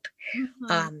soap.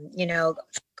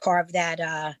 Carve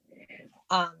that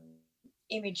um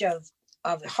image of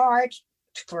the heart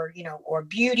for or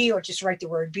beauty, or just write the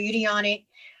word beauty on it,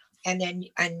 and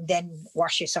then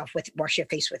wash your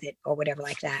face with it or whatever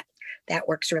like that. That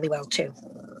works really well too.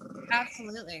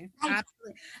 Absolutely.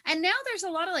 Absolutely. And now there's a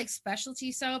lot of like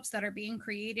specialty soaps that are being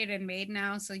created and made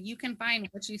now. So you can find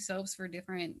witchy soaps for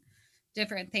different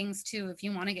things too. If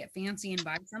you want to get fancy and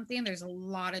buy something, there's a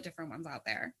lot of different ones out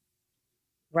there.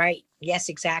 Right. Yes,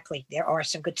 exactly. There are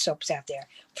some good soaps out there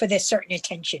for this certain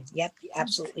intention. Yep.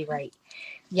 Absolutely right.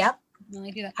 Yep.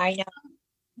 Really do that. I know.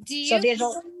 Do So you there's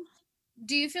a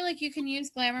do you feel like you can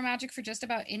use glamour magic for just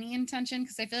about any intention?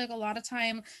 Because I feel like a lot of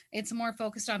time it's more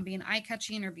focused on being eye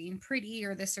catching or being pretty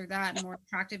or this or that and more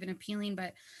attractive and appealing.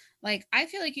 But like I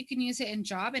feel like you can use it in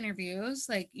job interviews,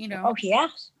 like oh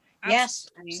yes. Yes,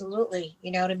 absolutely.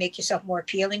 absolutely. To make yourself more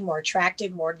appealing, more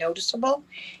attractive, more noticeable.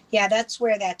 Yeah, that's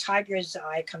where that tiger's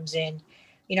eye comes in.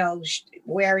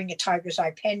 Wearing a tiger's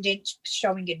eye pendant,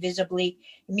 showing it visibly,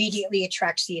 immediately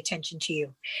attracts the attention to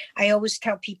you. I always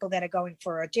tell people that are going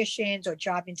for auditions or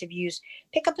job interviews,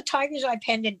 pick up a tiger's eye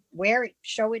pendant, wear it,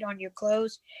 show it on your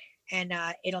clothes, and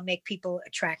it'll make people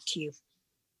attract to you for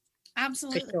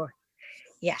Absolutely. sure.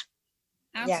 Yeah,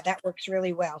 Absolutely. yeah, that works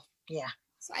really well. Yeah.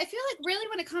 So I feel like really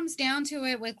when it comes down to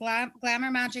it with glamour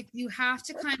magic, you have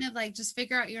to kind of like just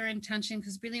figure out your intention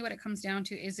because really what it comes down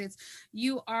to is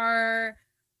you are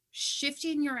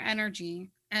shifting your energy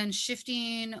and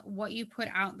shifting what you put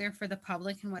out there for the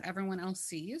public and what everyone else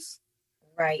sees.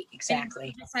 Right, And exactly.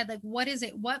 you decide, like, what is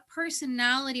it? What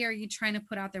personality are you trying to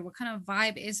put out there? What kind of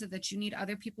vibe is it that you need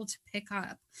other people to pick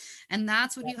up? And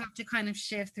that's what you have to kind of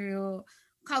shift through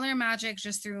color magic,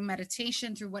 just through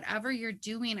meditation, through whatever you're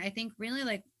doing. I think really,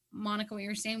 like Monica, what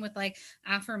you're saying with like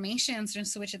affirmations and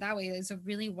switch it that way is a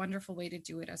really wonderful way to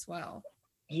do it as well.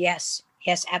 Yes,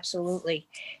 yes, absolutely.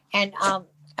 And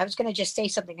I was going to just say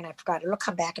something and I forgot. It'll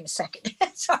come back in a second.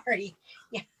 Sorry.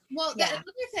 Yeah, Well, the yeah.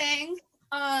 other thing,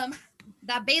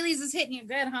 that Bailey's is hitting you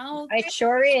good, huh? It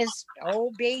sure is.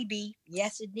 Oh, baby.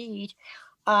 Yes, indeed.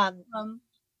 Um, Um,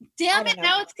 I damn it! don't know.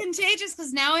 Now it's contagious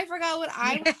because now I forgot what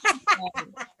I was gonna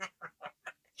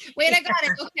say. Wait, I got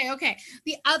it. Okay, okay.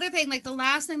 The other thing, like the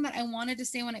last thing that I wanted to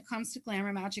say when it comes to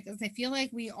glamour magic is I feel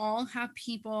like we all have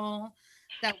people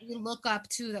that we look up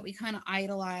to, that we kind of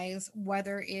idolize,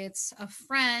 whether it's a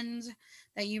friend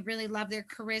that you really love their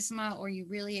charisma, or you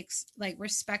really like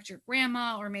respect your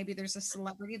grandma, or maybe there's a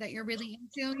celebrity that you're really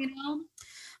into, you know?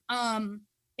 Um,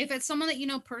 if it's someone that you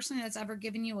know personally that's ever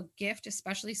given you a gift,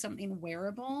 especially something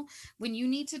wearable, when you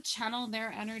need to channel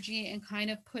their energy and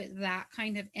kind of put that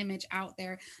kind of image out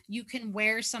there, you can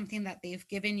wear something that they've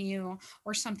given you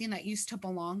or something that used to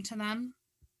belong to them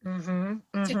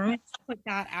Mm-hmm. to kind Mm-hmm. of put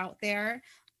that out there.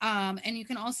 And you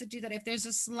can also do that if there's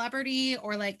a celebrity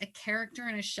or like a character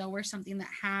in a show or something that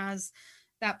has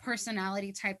that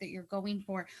personality type that you're going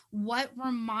for. What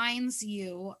reminds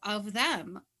you of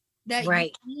them that you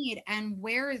Right. need, and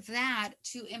wear that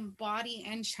to embody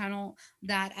and channel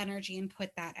that energy and put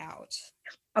that out.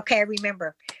 Okay, I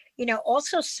remember.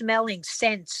 Also smelling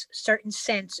scents, certain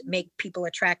scents make people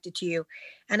attracted to you.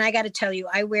 And I got to tell you,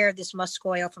 I wear this musk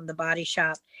oil from the Body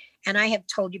Shop. And I have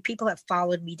told you, people have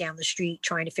followed me down the street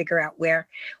trying to figure out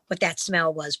what that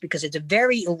smell was, because it's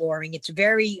very alluring. It's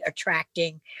very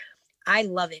attracting. I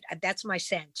love it. That's my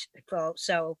scent.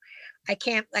 So I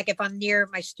can't, like, if I'm near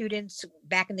my students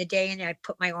back in the day and I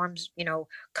put my arms,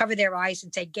 cover their eyes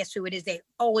and say, guess who it is? They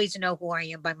always know who I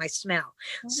am by my smell.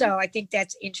 Mhm. So I think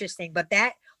that's interesting. But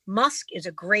that musk is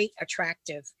a great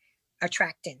attractant.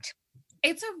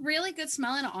 It's a really good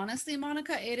smell, and honestly,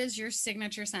 Monica, it is your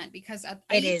signature scent because I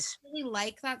It used is. to really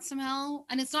like that smell,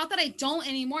 and it's not that I don't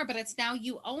anymore, but it's now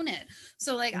you own it.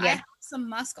 So, like, I Yeah. have some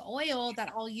musk oil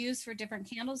that I'll use for different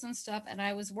candles and stuff, and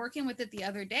I was working with it the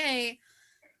other day,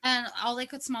 and all I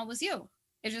could smell was you.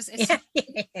 Yeah.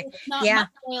 It's not Yeah.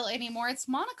 musk oil anymore; it's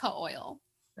Monica oil.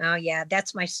 Oh yeah,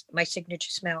 that's my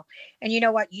signature smell. And you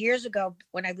know what? Years ago,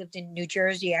 when I lived in New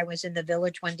Jersey, I was in the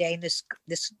Village one day, and this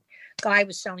guy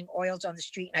was selling oils on the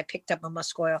street, and I picked up a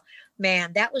musk oil.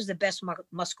 Man, that was the best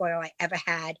musk oil I ever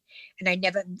had, and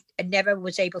I never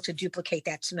was able to duplicate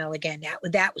that smell again.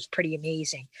 That was pretty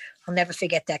amazing. I'll never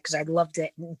forget that because I loved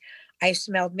it. And I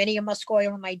smelled many a musk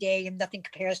oil in my day, and nothing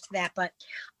compares to that. But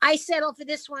I settled for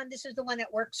this one. This is the one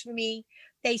that works for me.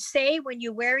 They say when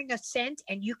you're wearing a scent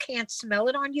and you can't smell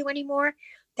it on you anymore,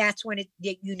 that's when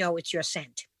it's your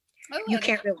scent. Oh, You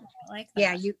can't really, I like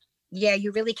yeah, that.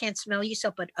 you really can't smell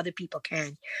yourself, but other people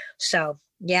can. So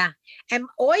yeah. And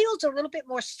oil's a little bit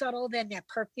more subtle than that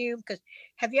perfume. Because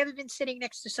have you ever been sitting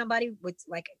next to somebody with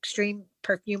like extreme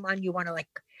perfume on, you want to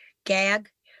like gag?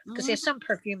 Because Mhm. there's some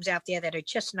perfumes out there that are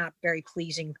just not very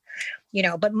pleasing,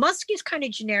 but musk is kind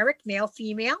of generic, male,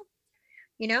 female,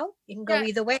 you can go Yeah,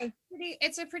 either way.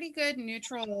 it's a pretty good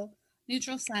neutral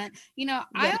scent. I Yeah.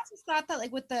 always thought that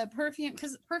like with the perfume,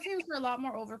 because perfumes are a lot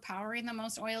more overpowering than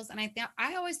most oils, and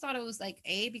I always thought it was like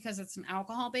because it's an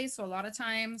alcohol base, so a lot of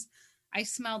times I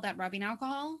smelled that rubbing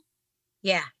alcohol.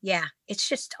 Yeah, yeah. It's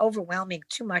just overwhelming,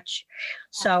 too much.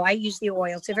 So I use the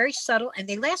oils. They're very subtle and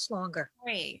they last longer.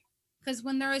 Spray, because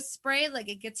when they're a spray, like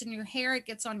it gets in your hair, it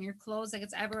gets on your clothes, like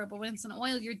it's everywhere. But when it's an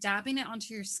oil, you're dabbing it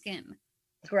onto your skin.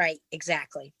 Right,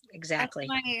 exactly. That's Exactly.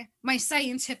 my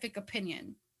scientific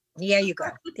opinion. There you go.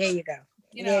 There you go.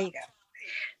 You know, There you go.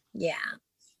 Yeah.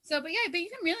 So, but yeah, but you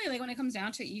can really like when it comes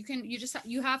down to it,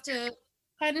 you have to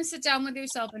kind of sit down with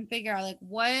yourself and figure out like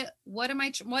what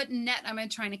net am I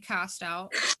trying to cast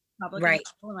out public and Right.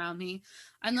 people around me,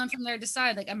 and then from there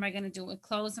decide like am I going to do it with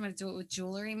clothes, am I going to do it with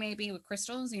jewelry, maybe with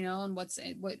crystals, and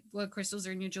what crystals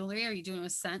are in your jewelry, are you doing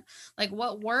with scent, like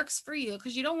what works for you,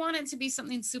 because you don't want it to be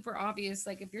something super obvious.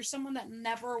 Like if you're someone that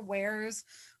never wears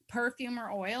perfume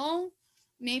or oil,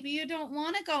 maybe you don't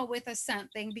want to go with a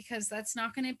scent thing because that's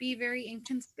not going to be very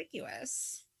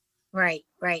inconspicuous. Right.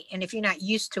 Right. And if you're not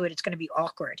used to it, it's going to be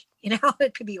awkward.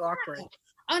 It could be awkward.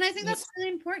 And I think Yeah. that's really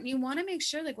important. You want to make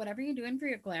sure, like, whatever you're doing for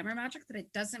your glamour magic, that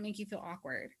it doesn't make you feel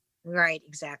awkward. Right.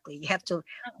 Exactly. You have to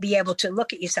be able to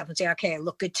look at yourself and say, okay, I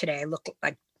look good today.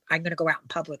 I'm going to go out in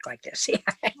public like this. Yeah.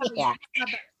 Yeah. Have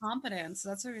that confidence.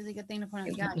 That's a really good thing to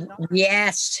point out. Yeah.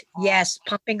 Yes. Yes.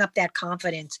 Pumping up that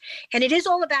confidence. And it is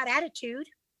all about attitude.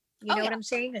 You Oh, know yeah. what I'm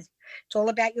saying? It's all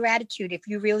about your attitude. If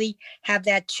you really have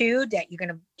that too, that you're going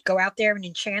to go out there and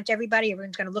enchant everybody,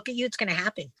 everyone's going to look at you, it's going to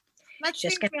happen. Let's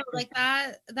Just be gonna- real. Like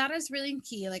that is really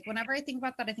key. Like whenever I think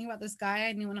about that, I think about this guy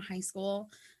I knew in high school.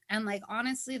 And like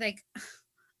honestly, like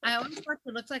I always thought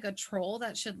he looked like a troll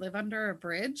that should live under a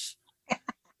bridge.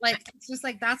 Like it's just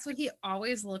like that's what he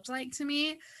always looked like to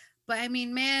me. But I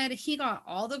mean, man, he got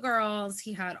all the girls,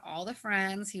 he had all the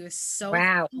friends, he was so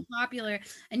Wow. popular.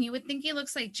 And you would think he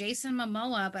looks like Jason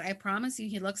Momoa, but I promise you,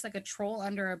 he looks like a troll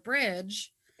under a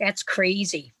bridge. That's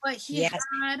crazy. But he Yes.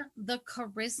 had the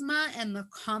charisma and the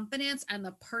confidence and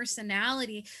the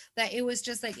personality that it was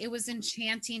just like it was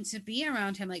enchanting to be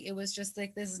around him. Like it was just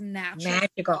like this natural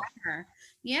Magical. fire.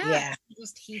 Yeah.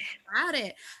 He had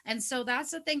it. And so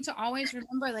that's the thing to always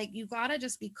remember. Like you gotta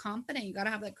just be confident. You gotta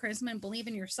have that charisma and believe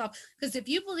in yourself. Because if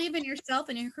you believe in yourself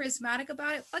and you're charismatic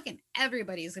about it, fucking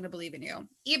everybody's gonna believe in you.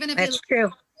 Even if That's you true.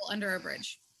 look under a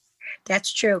bridge.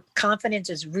 That's true. Confidence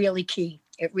is really key.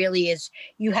 It really is.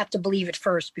 You have to believe it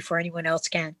first before anyone else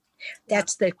can.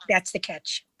 That's the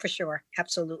catch for sure.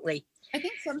 Absolutely. I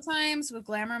think sometimes with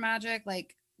glamour magic,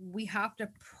 like we have to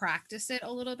practice it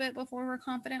a little bit before we're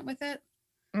confident with it.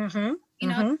 Mm-hmm. You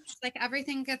know, it's like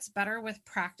everything gets better with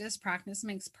practice. Practice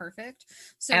makes perfect.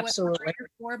 So Absolutely. whatever your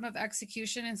form of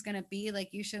execution is going to be, like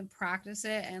you should practice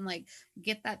it and like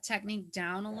get that technique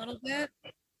down a little bit.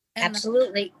 And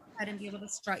Absolutely. then go ahead and be able to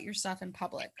strut your stuff in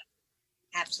public.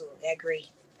 Absolutely. I agree.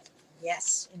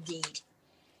 Yes, indeed.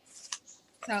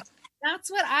 So that's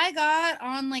what I got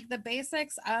on like the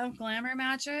basics of glamour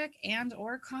magic and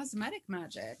or cosmetic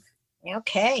magic.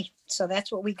 Okay. So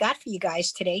that's what we got for you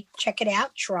guys today. Check it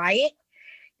out. Try it.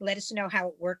 Let us know how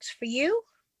it works for you.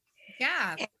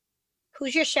 Yeah.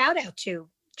 Who's your shout out to,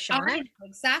 I Shauna? know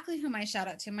exactly who my shout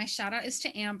out to. My shout out is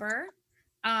to Amber.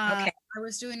 Okay. I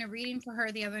was doing a reading for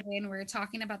her the other day and we were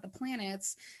talking about the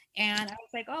planets. And I was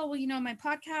like, oh, well, you know, my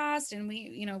podcast and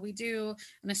we do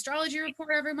an astrology report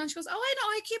every month. She goes, oh, I know.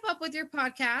 I keep up with your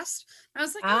podcast. I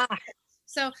was like, oh.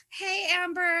 So, hey,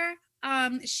 Amber.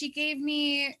 She gave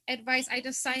me advice. I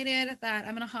decided that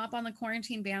I'm going to hop on the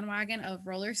quarantine bandwagon of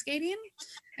roller skating.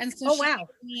 And so she gave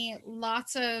me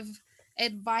lots of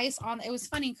advice on it. Was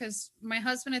funny because my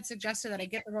husband had suggested that I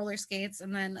get the roller skates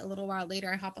and then a little while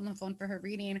later I hop on the phone for her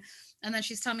reading and then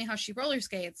she's telling me how she roller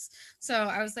skates. So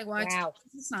I was like, well, it's a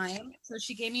sign. So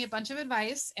she gave me a bunch of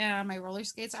advice and my roller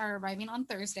skates are arriving on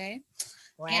Thursday.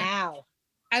 Wow. And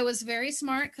I was very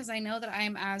smart because I know that I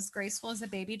am as graceful as a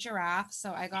baby giraffe.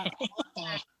 So I got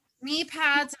knee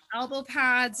pads, elbow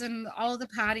pads, and all of the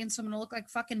padding. So I'm going to look like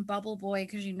fucking Bubble Boy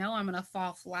because you know I'm going to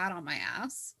fall flat on my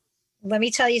ass. Let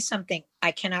me tell you something.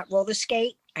 I cannot roller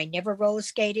skate. I never roller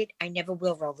skated. I never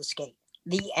will roller skate.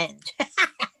 The end.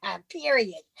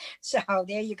 Period. So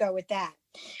there you go with that.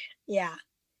 Yeah.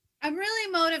 I'm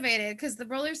really motivated because the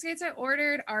roller skates I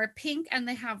ordered are pink and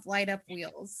they have light up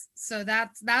wheels. So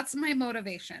that's my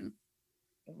motivation.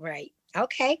 Right.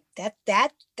 Okay.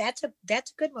 That's a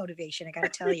good motivation. I got to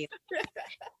tell you.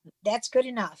 That's good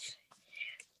enough.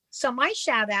 So my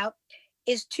shout out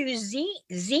is to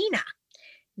Zena.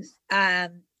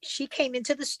 She came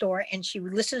into the store and she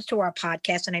listens to our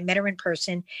podcast and I met her in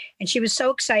person and she was so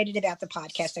excited about the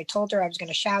podcast. I told her I was going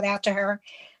to shout out to her.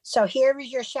 So here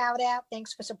is your shout out.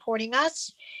 Thanks for supporting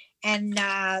us. And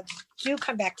do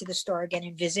come back to the store again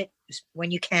and visit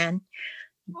when you can.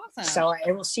 Awesome. So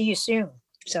I will see you soon.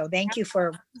 So thank you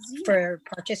for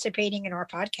participating in our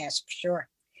podcast for sure.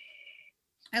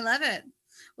 I love it.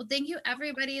 Well, thank you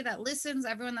everybody that listens,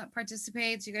 everyone that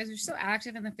participates. You guys are so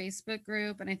active in the Facebook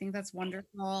group, and I think that's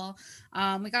wonderful.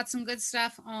 We got some good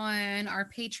stuff on our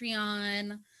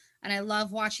Patreon, and I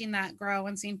love watching that grow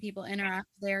and seeing people interact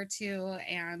there too.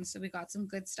 And so we got some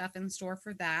good stuff in store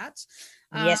for that.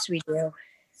 Yes, we do.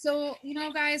 So, you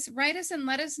know, guys, write us and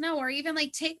let us know, or even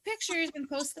like take pictures and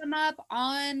post them up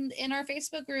in our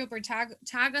Facebook group or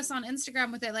tag us on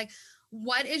Instagram with it. Like,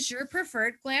 what is your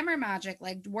preferred glamour magic?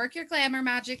 Like, work your glamour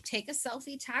magic, take a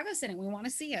selfie, tag us in it. We want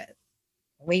to see it.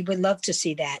 We would love to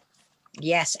see that.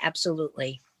 Yes,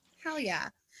 absolutely. Hell yeah.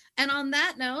 And on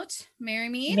that note, merry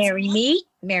meet,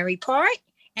 merry part,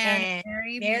 and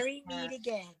merry meet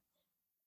again.